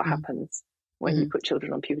evidence of what happens when you put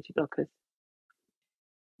children on puberty blockers.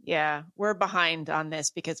 Yeah, we're behind on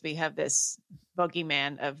this because we have this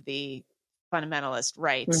boogeyman of the fundamentalist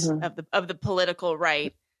right, of the political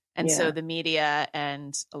right. And so the media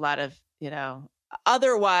and a lot of,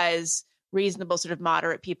 otherwise reasonable sort of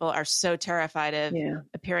moderate people are so terrified of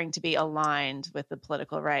appearing to be aligned with the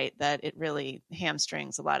political right that it really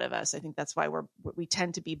hamstrings a lot of us. I think that's why we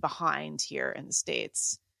tend to be behind here in the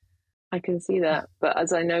States. I can see that. But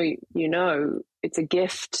as I know, it's a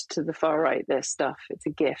gift to the far right, this stuff. It's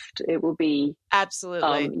a gift. It will be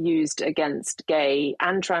absolutely used against gay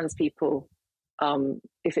and trans people.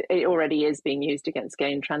 If it already is being used against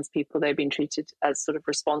gay and trans people, they've been treated as sort of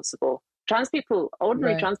responsible.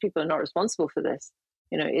 Ordinary trans people are not responsible for this.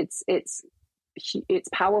 It's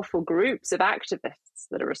powerful groups of activists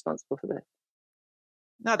that are responsible for this.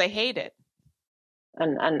 No, they hate it.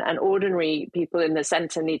 And ordinary people in the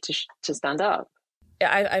center need to stand up.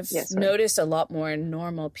 Yeah, I've noticed a lot more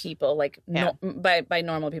normal people, by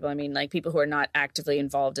normal people, I mean like people who are not actively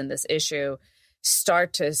involved in this issue,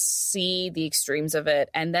 start to see the extremes of it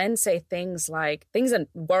and then say things that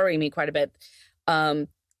worry me quite a bit.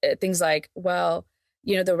 Things like, well,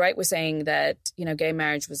 the right was saying that, gay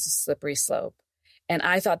marriage was a slippery slope. And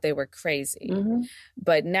I thought they were crazy.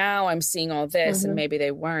 But now I'm seeing all this and maybe they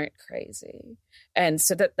weren't crazy. And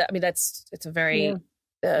so it's a very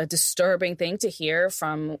disturbing thing to hear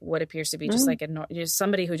from what appears to be just like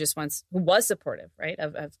somebody who was supportive, right,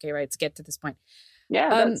 of gay rights get to this point.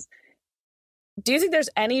 Yeah. Do you think there's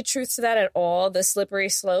any truth to that at all? The slippery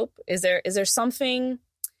slope? Is there something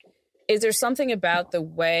about the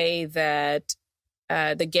way that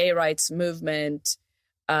the gay rights movement,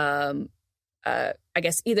 I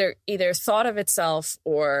guess, either thought of itself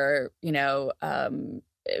or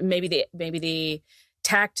maybe the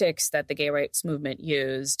tactics that the gay rights movement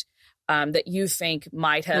used that you think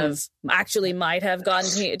might have gotten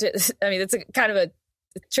to? I mean, it's a kind of a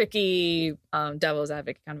tricky devil's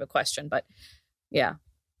advocate kind of a question, but yeah.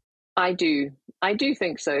 I do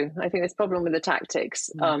think so. I think there's a problem with the tactics.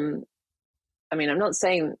 I mean, I'm not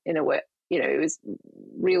saying in a way, it was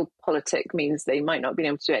real politic means they might not have been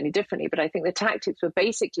able to do it any differently, but I think the tactics were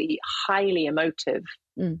basically highly emotive.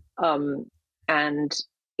 And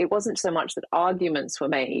it wasn't so much that arguments were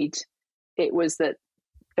made, it was that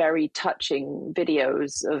very touching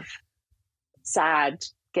videos of sad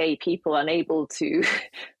gay people unable to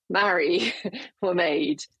marry were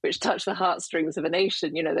made, which touched the heartstrings of a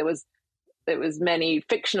nation. You know, there was many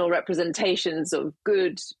fictional representations of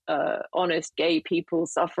good, honest gay people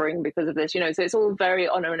suffering because of this. You know, so it's all very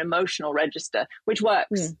on an emotional register, which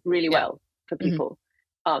works really well for people,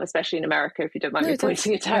 especially in America. If you don't mind me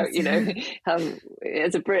pointing it out, you know,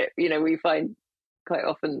 as a Brit, you know, we find quite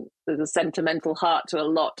often there's a sentimental heart to a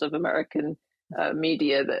lot of American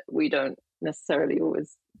media that we don't necessarily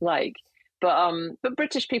always like. But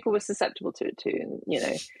British people were susceptible to it too, and you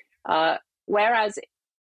know, whereas.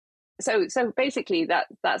 So basically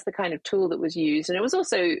that's the kind of tool that was used. And it was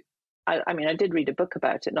also, I mean, I did read a book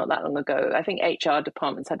about it not that long ago. I think HR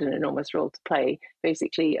departments had an enormous role to play.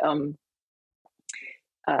 Basically,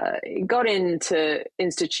 it got into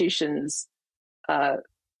institutions.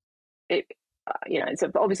 It's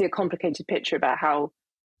obviously a complicated picture about how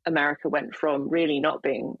America went from really not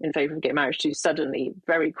being in favor of gay marriage to suddenly,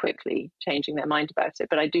 very quickly changing their mind about it.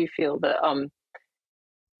 But I do feel that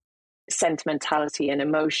sentimentality and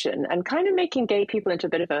emotion and kind of making gay people into a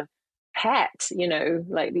bit of a pet, you know,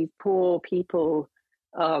 like these poor people,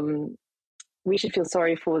 we should feel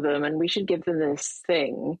sorry for them and we should give them this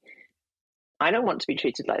thing. I don't want to be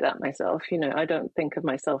treated like that myself. You know, I don't think of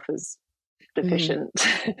myself as deficient,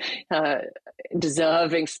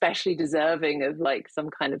 especially deserving of like some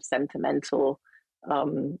kind of sentimental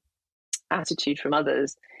attitude from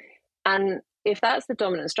others. And if that's the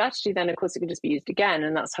dominant strategy, then of course it can just be used again.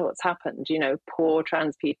 And that's how it's happened. You know, poor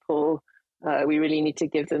trans people, we really need to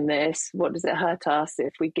give them this. What does it hurt us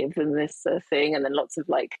if we give them this thing? And then lots of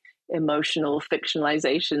like emotional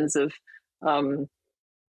fictionalizations of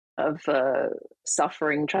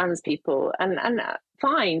suffering trans people. And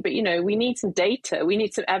fine, but you know, we need some data, we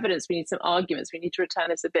need some evidence, we need some arguments, we need to return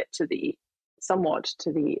this a bit somewhat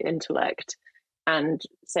to the intellect and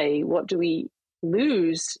say, what do we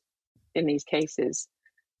lose in these cases?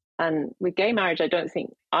 And with gay marriage, I don't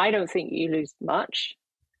think you lose much.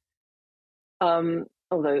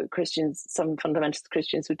 Although some fundamentalist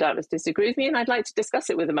Christians would doubtless disagree with me, and I'd like to discuss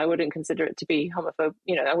it with them. I wouldn't consider it to be homophobic.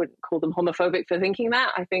 You know, I wouldn't call them homophobic for thinking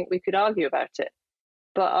that. I think we could argue about it.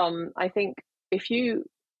 But I think if you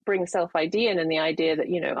bring self-ID in and the idea that,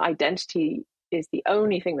 you know, identity is the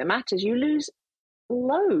only thing that matters, you lose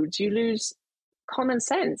loads. You lose common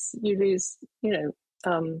sense. You lose, you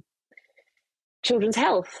know, children's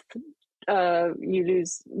health, you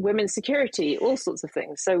lose women's security, all sorts of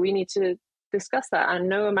things. So we need to discuss that, and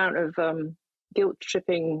no amount of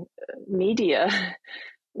guilt-tripping media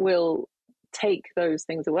will take those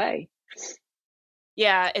things away.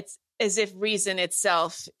 Yeah, it's as if reason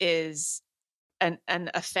itself is an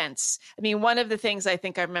offense. I mean, one of the things I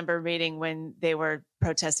think I remember reading when they were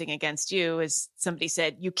protesting against you is somebody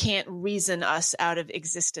said, "You can't reason us out of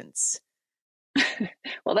existence."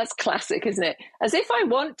 Well, that's classic, isn't it? As if I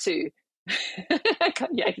want to.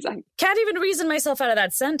 Yeah, exactly. Can't even reason myself out of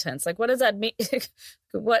that sentence. Like, what does that mean?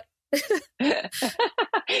 What?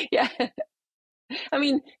 Yeah. I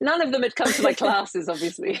mean, none of them had come to my classes,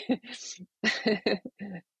 obviously.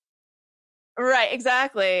 Right,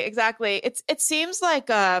 exactly. It seems like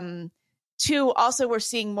too, also we're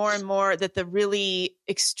seeing more and more that the really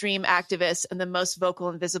extreme activists and the most vocal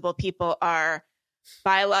and visible people are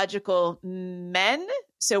biological men.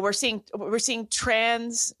 So we're seeing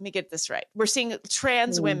trans, let me get this right. We're seeing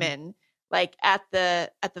trans women like at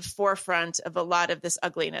the forefront of a lot of this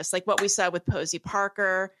ugliness, like what we saw with Posey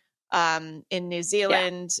Parker in New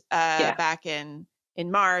Zealand back in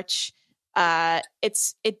March.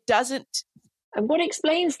 It doesn't. And what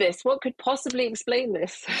explains this? What could possibly explain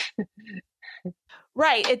this?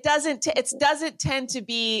 Right. It doesn't tend to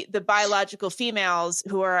be the biological females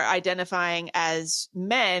who are identifying as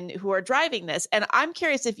men who are driving this. And I'm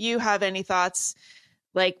curious if you have any thoughts,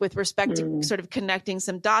 like with respect to sort of connecting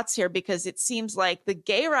some dots here, because it seems like the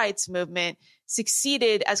gay rights movement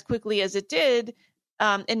succeeded as quickly as it did,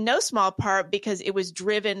 in no small part because it was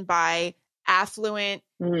driven by affluent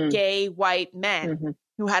gay white men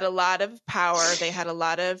who had a lot of power. They had a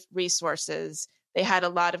lot of resources. They had a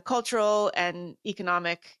lot of cultural and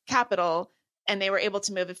economic capital, and they were able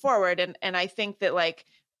to move it forward. And I think that like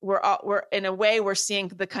we're in a way we're seeing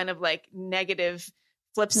the kind of like negative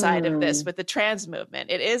flip side of this with the trans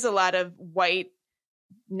movement. It is a lot of white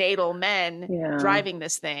natal men driving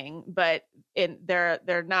this thing, but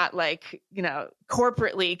they're not like, you know,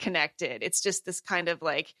 corporately connected. It's just this kind of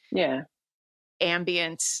like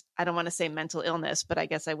ambient, I don't want to say mental illness, but I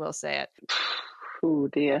guess I will say it. Oh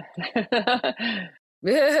dear.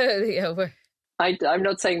 Yeah, I'm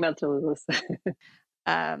not saying mental illness.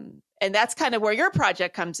 And that's kind of where your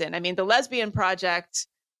project comes in. I mean, the Lesbian Project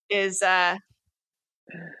is yeah,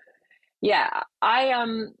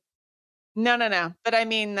 no. But I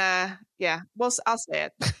mean, yeah, well, I'll say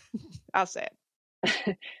it. I'll say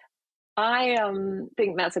it. I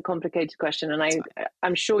think that's a complicated question, and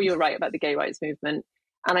I'm sure you're right about the gay rights movement.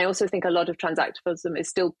 And I also think a lot of trans activism is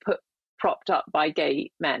still propped up by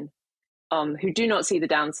gay men who do not see the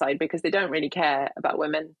downside because they don't really care about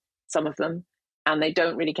women, some of them, and they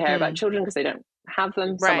don't really care about children because they don't have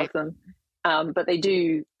them, some of them. But they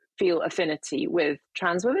do feel affinity with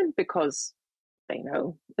trans women because they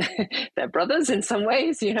know they're brothers in some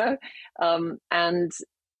ways, you know, and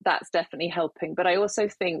that's definitely helping. But I also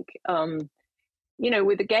think, you know,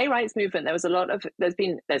 with the gay rights movement,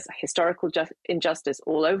 there's historical injustice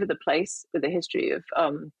all over the place with the history of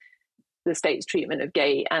the state's treatment of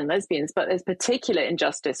gay and lesbians, but there's particular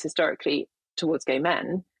injustice historically towards gay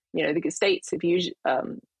men. You know, the states have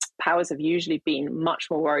powers have usually been much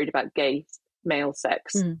more worried about gay male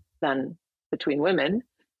sex than between women,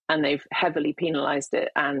 and they've heavily penalized it.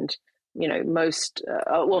 And you know,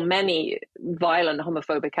 many violent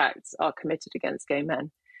homophobic acts are committed against gay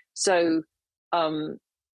men. So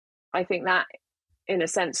I think that, in a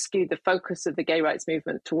sense, skewed the focus of the gay rights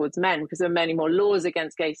movement towards men, because there are many more laws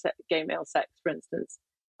against gay male sex, for instance,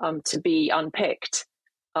 to be unpicked.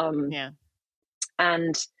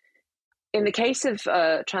 And in the case of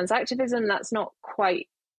trans activism, that's not quite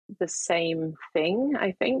the same thing,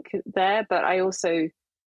 I think, there. But I also,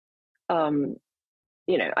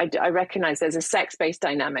 you know, I recognize there's a sex-based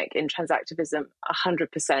dynamic in trans activism,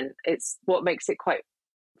 100%. It's what makes it quite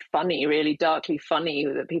funny, really darkly funny,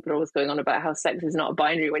 that people are always going on about how sex is not a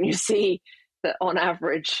binary, when you see that on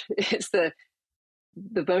average it's the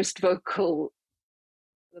most vocal,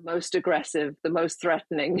 the most aggressive, the most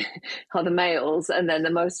threatening are the males, and then the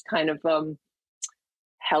most kind of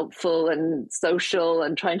helpful and social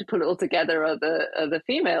and trying to put it all together are the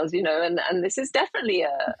females, you know. And this is definitely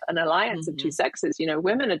an alliance of two sexes. You know,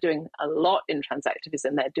 women are doing a lot in trans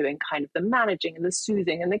activism. They're doing kind of the managing and the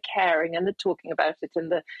soothing and the caring and the talking about it and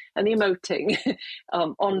the emoting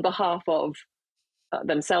on behalf of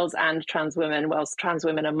themselves and trans women, whilst trans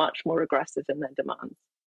women are much more aggressive in their demands.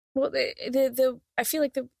 Well, I feel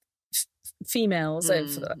like the females,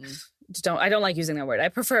 I don't like using that word. I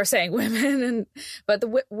prefer saying women, but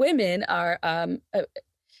the women are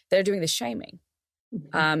they're doing the shaming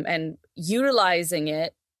and utilizing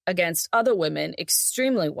it against other women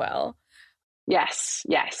extremely well. Yes.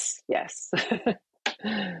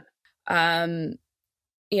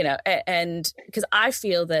 You know, and because I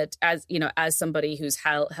feel that, as you know, as somebody who's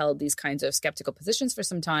held these kinds of skeptical positions for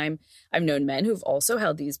some time, I've known men who've also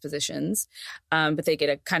held these positions, but they get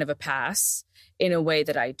a kind of a pass in a way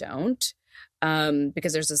that I don't,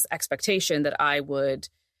 because there's this expectation that I would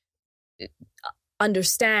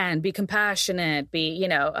understand, be compassionate, be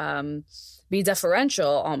deferential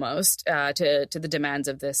almost to the demands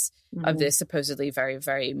of this supposedly very,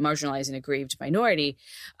 very marginalized and aggrieved minority.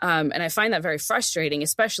 And I find that very frustrating,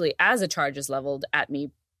 especially as a charge is leveled at me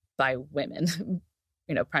by women,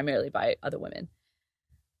 you know, primarily by other women.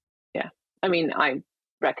 Yeah. I mean, I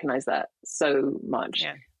recognize that so much.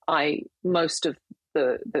 Yeah. Most of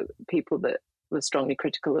the people that were strongly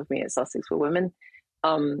critical of me at Sussex were women.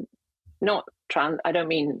 Not trans, I don't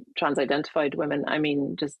mean trans-identified women. I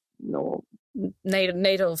mean just normal.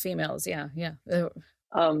 Natal females, yeah.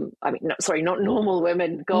 I mean, not normal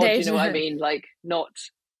women. God, you know what I mean? Like not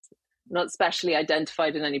specially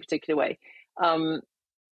identified in any particular way.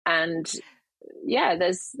 And yeah,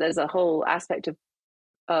 there's a whole aspect of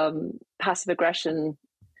passive aggression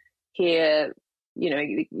here. You know,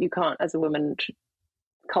 you can't, as a woman,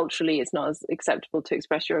 culturally, it's not as acceptable to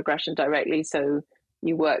express your aggression directly. So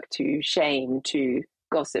you work to shame, to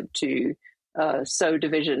gossip, to sow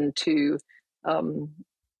division, to you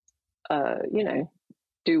know,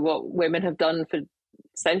 do what women have done for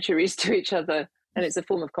centuries to each other. And it's a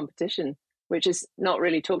form of competition, which is not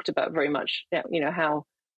really talked about very much. You know, how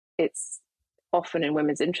it's often in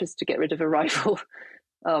women's interest to get rid of a rival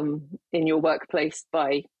in your workplace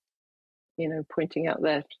by, you know, pointing out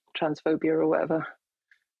their transphobia or whatever.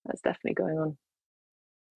 That's definitely going on.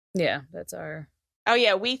 Yeah, that's our... Oh,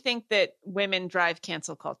 yeah, we think that women drive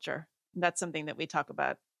cancel culture. That's something that we talk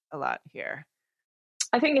about a lot here.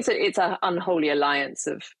 I think it's a unholy alliance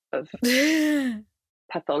of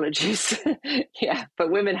pathologies. Yeah, but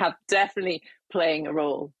women have definitely playing a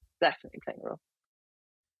role.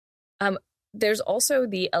 There's also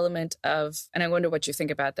the element of, and I wonder what you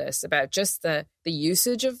think about this, about just the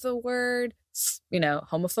usage of the word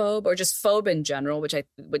homophobe or just phobe in general, which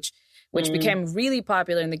became really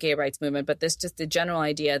popular in the gay rights movement. But this just the general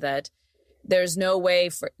idea that there's no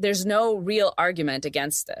real argument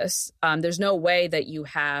against this. There's no way that you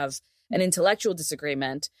have an intellectual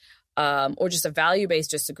disagreement or just a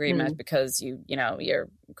value-based disagreement because you're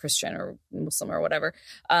Christian or Muslim or whatever.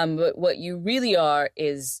 But what you really are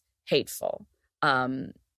is hateful.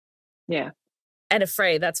 And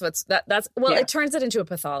afraid. It turns it into a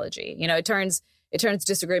pathology. It turns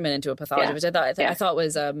disagreement into a pathology, which I thought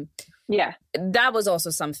was that was also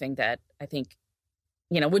something that I think,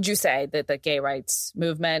 would you say that the gay rights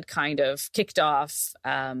movement kind of kicked off?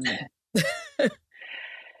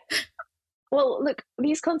 Well, look,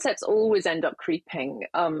 these concepts always end up creeping.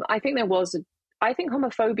 I think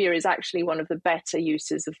homophobia is actually one of the better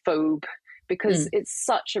uses of phobe because it's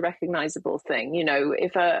such a recognizable thing.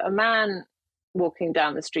 If a man walking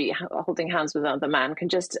down the street holding hands with another man can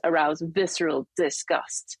just arouse visceral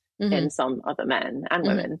disgust in some other men and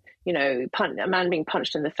women. A man being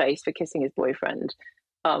punched in the face for kissing his boyfriend,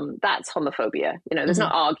 that's homophobia. There's no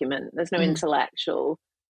argument, there's no intellectual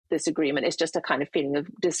disagreement. It's just a kind of feeling of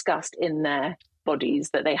disgust in their bodies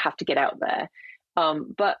that they have to get out there.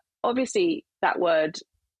 But obviously that word,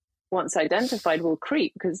 once identified, will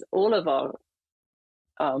creep because all of our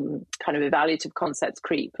kind of evaluative concepts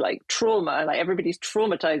creep, like trauma. Like everybody's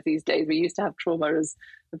traumatized these days. We used to have trauma as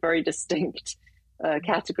a very distinct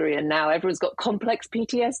category, and now everyone's got complex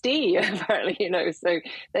PTSD. Apparently, so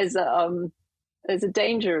there's a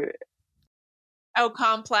danger. Oh,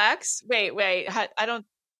 complex. Wait. I don't.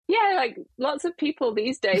 Yeah, like lots of people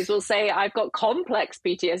these days will say, I've got complex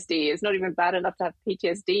PTSD. It's not even bad enough to have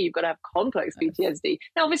PTSD. You've got to have complex PTSD.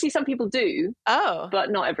 Now, obviously, some people do. Oh.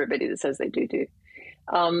 But not everybody that says they do.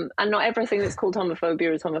 And not everything that's called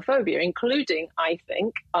homophobia is homophobia, including, I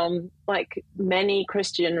think, like many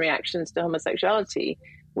Christian reactions to homosexuality,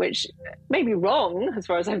 which may be wrong, as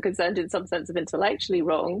far as I'm concerned, in some sense of intellectually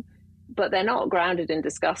wrong, but they're not grounded in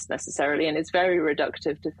disgust necessarily. And it's very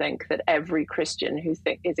reductive to think that every Christian who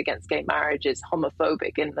is against gay marriage is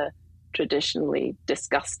homophobic in the traditionally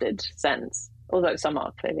disgusted sense, although some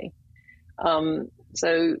are clearly.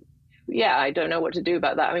 I don't know what to do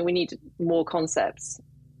about that. I mean, we need more concepts,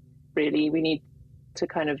 really. We need to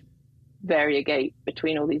kind of variegate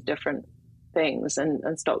between all these different things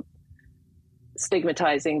and stop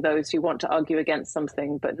stigmatizing those who want to argue against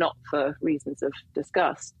something, but not for reasons of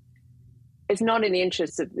disgust. It's not in the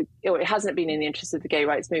interest of it hasn't been in the interest of the gay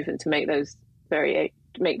rights movement to make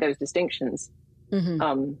those distinctions.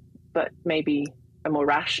 But maybe a more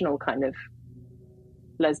rational kind of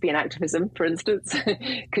lesbian activism, for instance,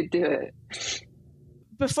 could do it.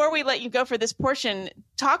 Before we let you go for this portion,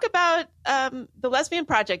 talk about the Lesbian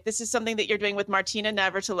Project. This is something that you're doing with Martina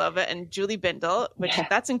Navratilova and Julie Bindel, which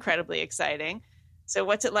that's incredibly exciting. So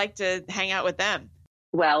what's it like to hang out with them?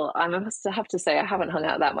 Well, I must have to say I haven't hung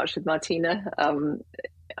out that much with Martina,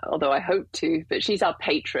 although I hope to, but she's our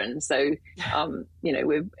patron. So,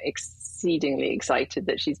 we're exceedingly excited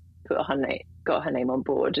that she's got her name on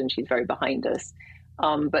board and she's very behind us.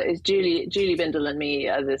 But it's Julie Bindel and me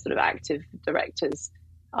are the sort of active directors.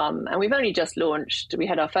 And we've only just launched. We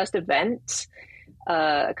had our first event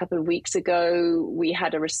a couple of weeks ago. We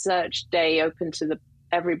had a research day open to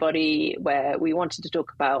everybody where we wanted to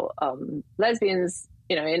talk about lesbians.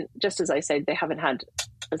 Just as I said, they haven't had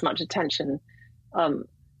as much attention.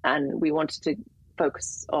 And we wanted to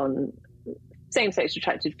focus on same-sex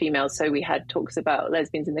attracted females. So we had talks about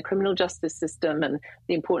lesbians in the criminal justice system and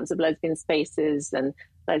the importance of lesbian spaces and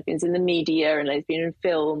lesbians in the media and lesbian in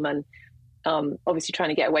film, and obviously trying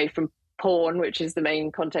to get away from porn, which is the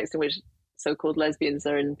main context in which so-called lesbians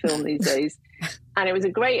are in film these days. And it was a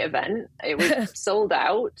great event. It was sold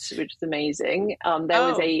out, which is amazing. There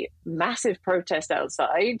was a massive protest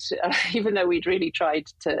outside, even though we'd really tried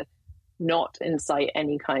to not incite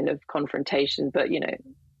any kind of confrontation. But,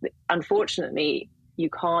 unfortunately, you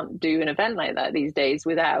can't do an event like that these days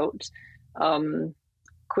without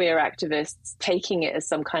queer activists taking it as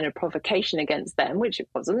some kind of provocation against them, which it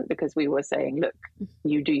wasn't, because we were saying, look,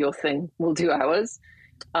 you do your thing, we'll do ours.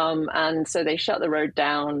 And so they shut the road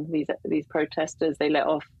down, these protesters. They let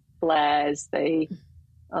off flares. They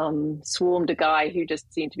swarmed a guy who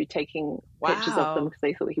just seemed to be taking pictures of them because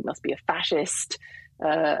they thought he must be a fascist,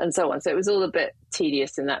 and so on. So it was all a bit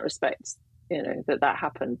tedious in that respect, that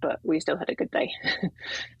happened, but we still had a good day.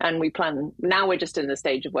 And we plan, now we're just in the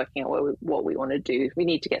stage of working out what we want to do. We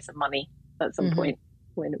need to get some money at some point.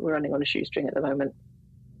 We're running on a shoestring at the moment.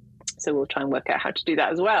 So we'll try and work out how to do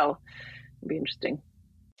that as well. It'll be interesting.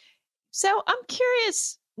 So I'm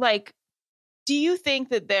curious, do you think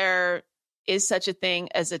that there is such a thing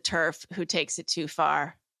as a TERF who takes it too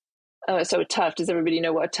far? So a TERF, does everybody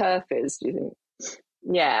know what a TERF is, do you think?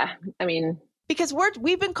 Yeah, I mean... Because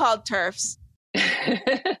we've been called TERFs.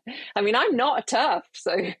 I mean, I'm not a TERF,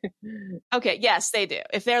 so... Okay, yes, they do.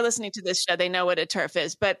 If they're listening to this show, they know what a TERF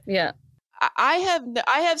is. But yeah, I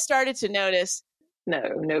have started to notice... No,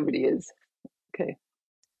 nobody is. Okay.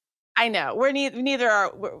 I know we're neither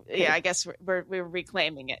are. Yeah, I guess we're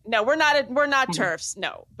reclaiming it. No, we're not TERFs.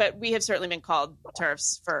 No, but we have certainly been called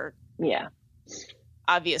TERFs for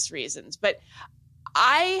obvious reasons. But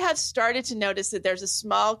I have started to notice that there's a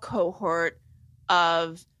small cohort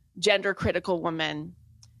of gender critical women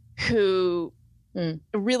who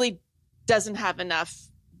really doesn't have enough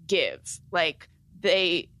give. Like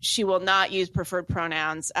she will not use preferred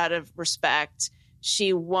pronouns out of respect.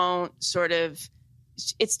 She won't sort of.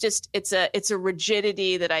 It's a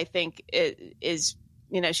rigidity that I think is,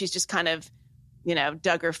 she's just kind of,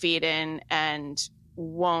 dug her feet in and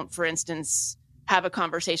won't, for instance, have a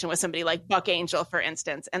conversation with somebody like Buck Angel, for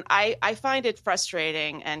instance. And I find it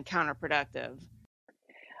frustrating and counterproductive.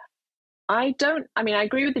 I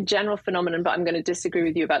agree with the general phenomenon, but I'm going to disagree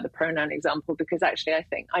with you about the pronoun example, because actually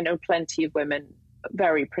I know plenty of women,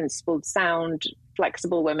 very principled, sound,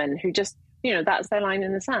 flexible women who just, that's their line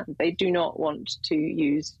in the sand. They do not want to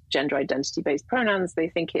use gender identity-based pronouns. They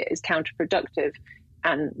think it is counterproductive.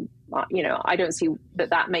 And, I don't see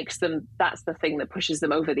that makes them, that's the thing that pushes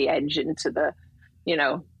them over the edge into the,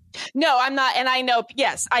 No, I'm not. And I know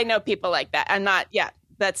people like that.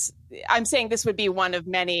 I'm saying this would be one of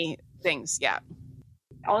many things. Yeah.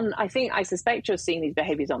 I suspect you're seeing these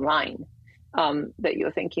behaviors online that you're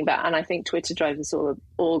thinking about. And I think Twitter drives us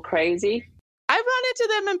all crazy. I run into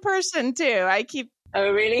them in person too. Oh,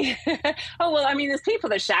 really? Oh, well, there's people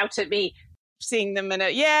that shout at me. Seeing them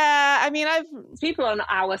I've people on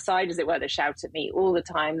our side, as it were, that shout at me all the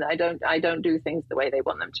time that I don't do things the way they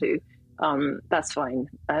want them to. That's fine.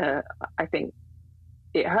 I think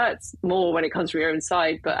it hurts more when it comes from your own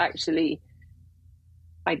side, but actually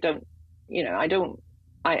I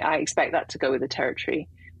expect that to go with the territory.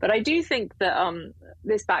 But I do think that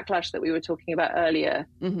this backlash that we were talking about earlier,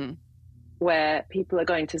 where people are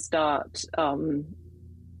going to start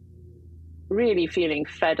really feeling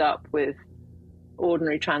fed up with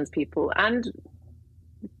ordinary trans people and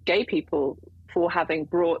gay people for having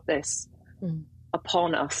brought this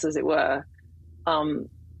upon us, as it were.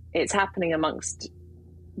 It's happening amongst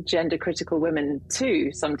gender critical women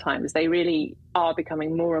too. Sometimes they really are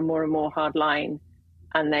becoming more and more and more hardline,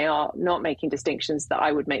 and they are not making distinctions that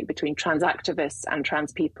I would make between trans activists and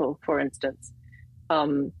trans people, for instance.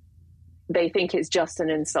 They think it's just an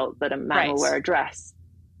insult that a man will wear a dress.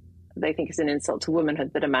 They think it's an insult to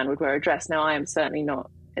womanhood that a man would wear a dress. Now, I am certainly not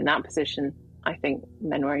in that position. I think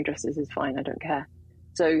men wearing dresses is fine. I don't care.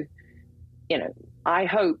 So, I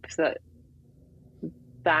hope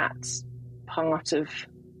that part of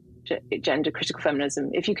gender critical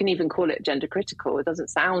feminism, if you can even call it gender critical, it doesn't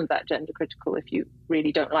sound that gender critical if you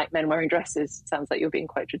really don't like men wearing dresses. It sounds like you're being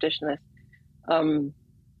quite traditionalist.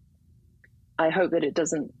 I hope that it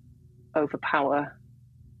doesn't overpower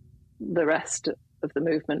the rest of the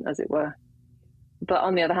movement, as it were. But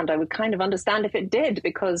on the other hand, I would kind of understand if it did,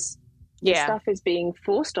 because this stuff is being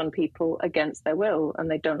forced on people against their will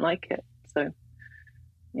and they don't like it. So,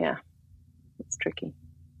 yeah, it's tricky.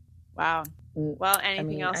 Wow. Well,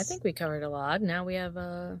 anything else? I think we covered a lot. Now we have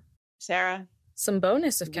Sarah, some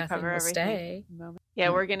bonus if Kathleen will stay. Yeah,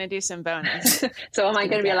 we're going to do some bonus. So am I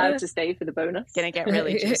going to be allowed to stay for the bonus? Going to get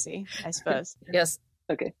really juicy, I suppose. Yes.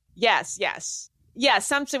 Okay. Yes.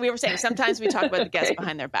 So we were saying sometimes we talk about the guests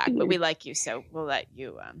behind their back, but we like you, so we'll let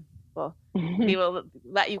you. We will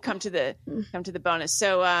let you come to the bonus.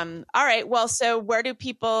 So, all right. Well, so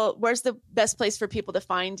where's the best place for people to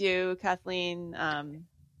find you, Kathleen?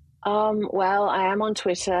 Well, I am on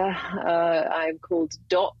Twitter. I'm called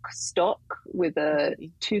Doc Stock with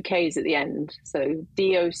 2 Ks at the end. So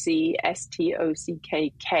DOCSTOCKK,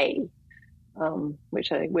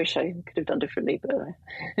 which I wish I could have done differently, but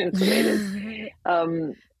it's the way it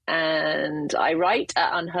is. And I write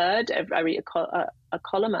at Unheard. I read a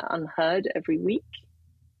column at Unheard every week,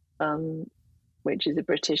 which is a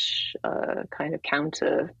British kind of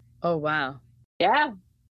counter. Oh, wow. Yeah.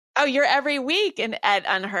 Oh, you're every week at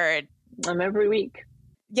Unheard. I'm every week.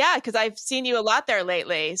 Yeah, because I've seen you a lot there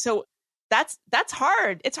lately. So that's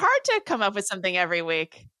hard. It's hard to come up with something every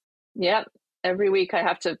week. Yep. Every week I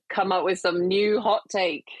have to come up with some new hot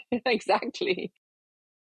take. Exactly.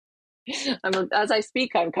 As I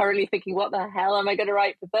speak, I'm currently thinking, what the hell am I going to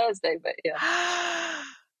write for Thursday? But yeah.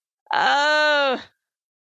 Oh.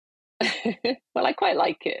 Well, I quite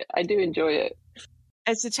like it. I do enjoy it.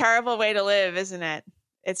 It's a terrible way to live, isn't it?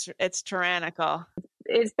 It's tyrannical.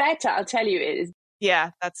 It's better, I'll tell you, it is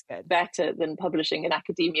Yeah, that's good. better than publishing in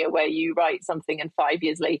academia where you write something and 5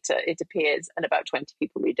 years later it appears and about 20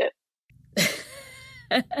 people read it.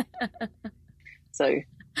 So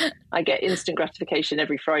I get instant gratification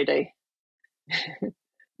every Friday.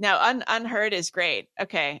 Now, Unheard is great.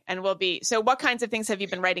 Okay. And so what kinds of things have you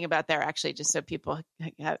been writing about there, actually, just so people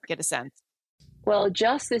get a sense? Well,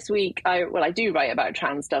 just this week, I do write about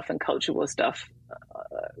trans stuff and culture war stuff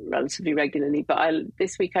relatively regularly, but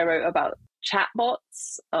this week I wrote about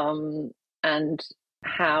chatbots and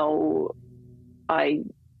how I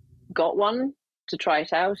got one to try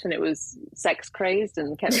it out, and it was sex crazed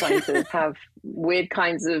and kept trying to have weird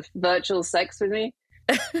kinds of virtual sex with me.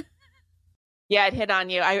 Yeah, it hit on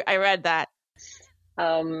you. I read that.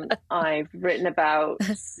 I've written about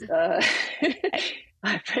what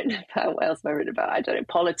else have I written about? I don't know,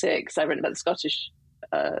 politics. I've written about the Scottish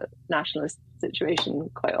nationalist situation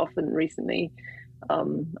quite often recently. I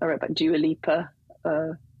wrote about Dua Lipa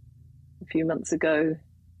a few months ago,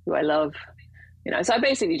 who I love. So I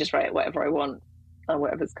basically just write whatever I want,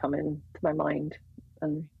 whatever's come into my mind,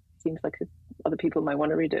 and it seems like other people might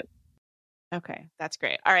want to read it. Okay, that's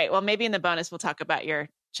great. All right, well, maybe in the bonus we'll talk about your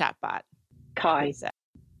chatbot. Kai. It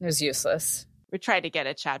was useless. We tried to get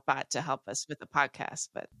a chatbot to help us with the podcast,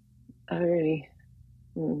 but oh, really?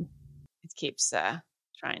 It keeps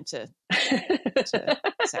trying to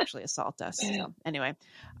sexually assault us. So anyway,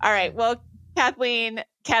 all right. Well, Kathleen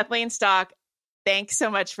Stock, thanks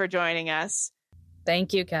so much for joining us.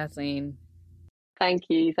 Thank you, Kathleen. Thank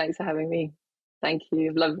you. Thanks for having me. Thank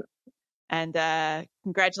you. Love it. And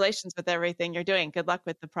congratulations with everything you're doing. Good luck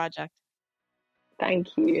with the project. Thank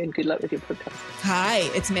you, and good luck with your podcast. Hi,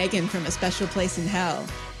 it's Megan from A Special Place in Hell.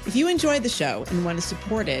 If you enjoyed the show and want to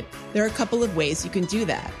support it, there are a couple of ways you can do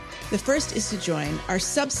that. The first is to join our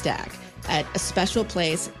Substack at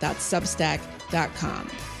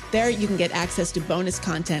aspecialplace.substack.com. There you can get access to bonus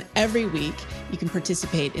content every week. You can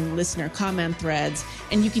participate in listener comment threads,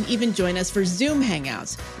 and you can even join us for Zoom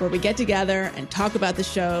Hangouts, where we get together and talk about the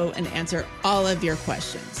show and answer all of your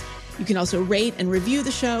questions. You can also rate and review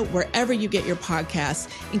the show wherever you get your podcasts,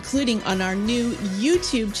 including on our new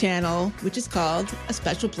YouTube channel, which is called A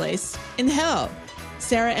Special Place in Hell.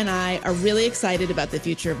 Sarah and I are really excited about the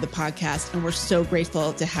future of the podcast, and we're so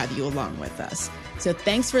grateful to have you along with us. So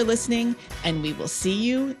thanks for listening, and we will see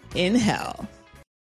you in hell.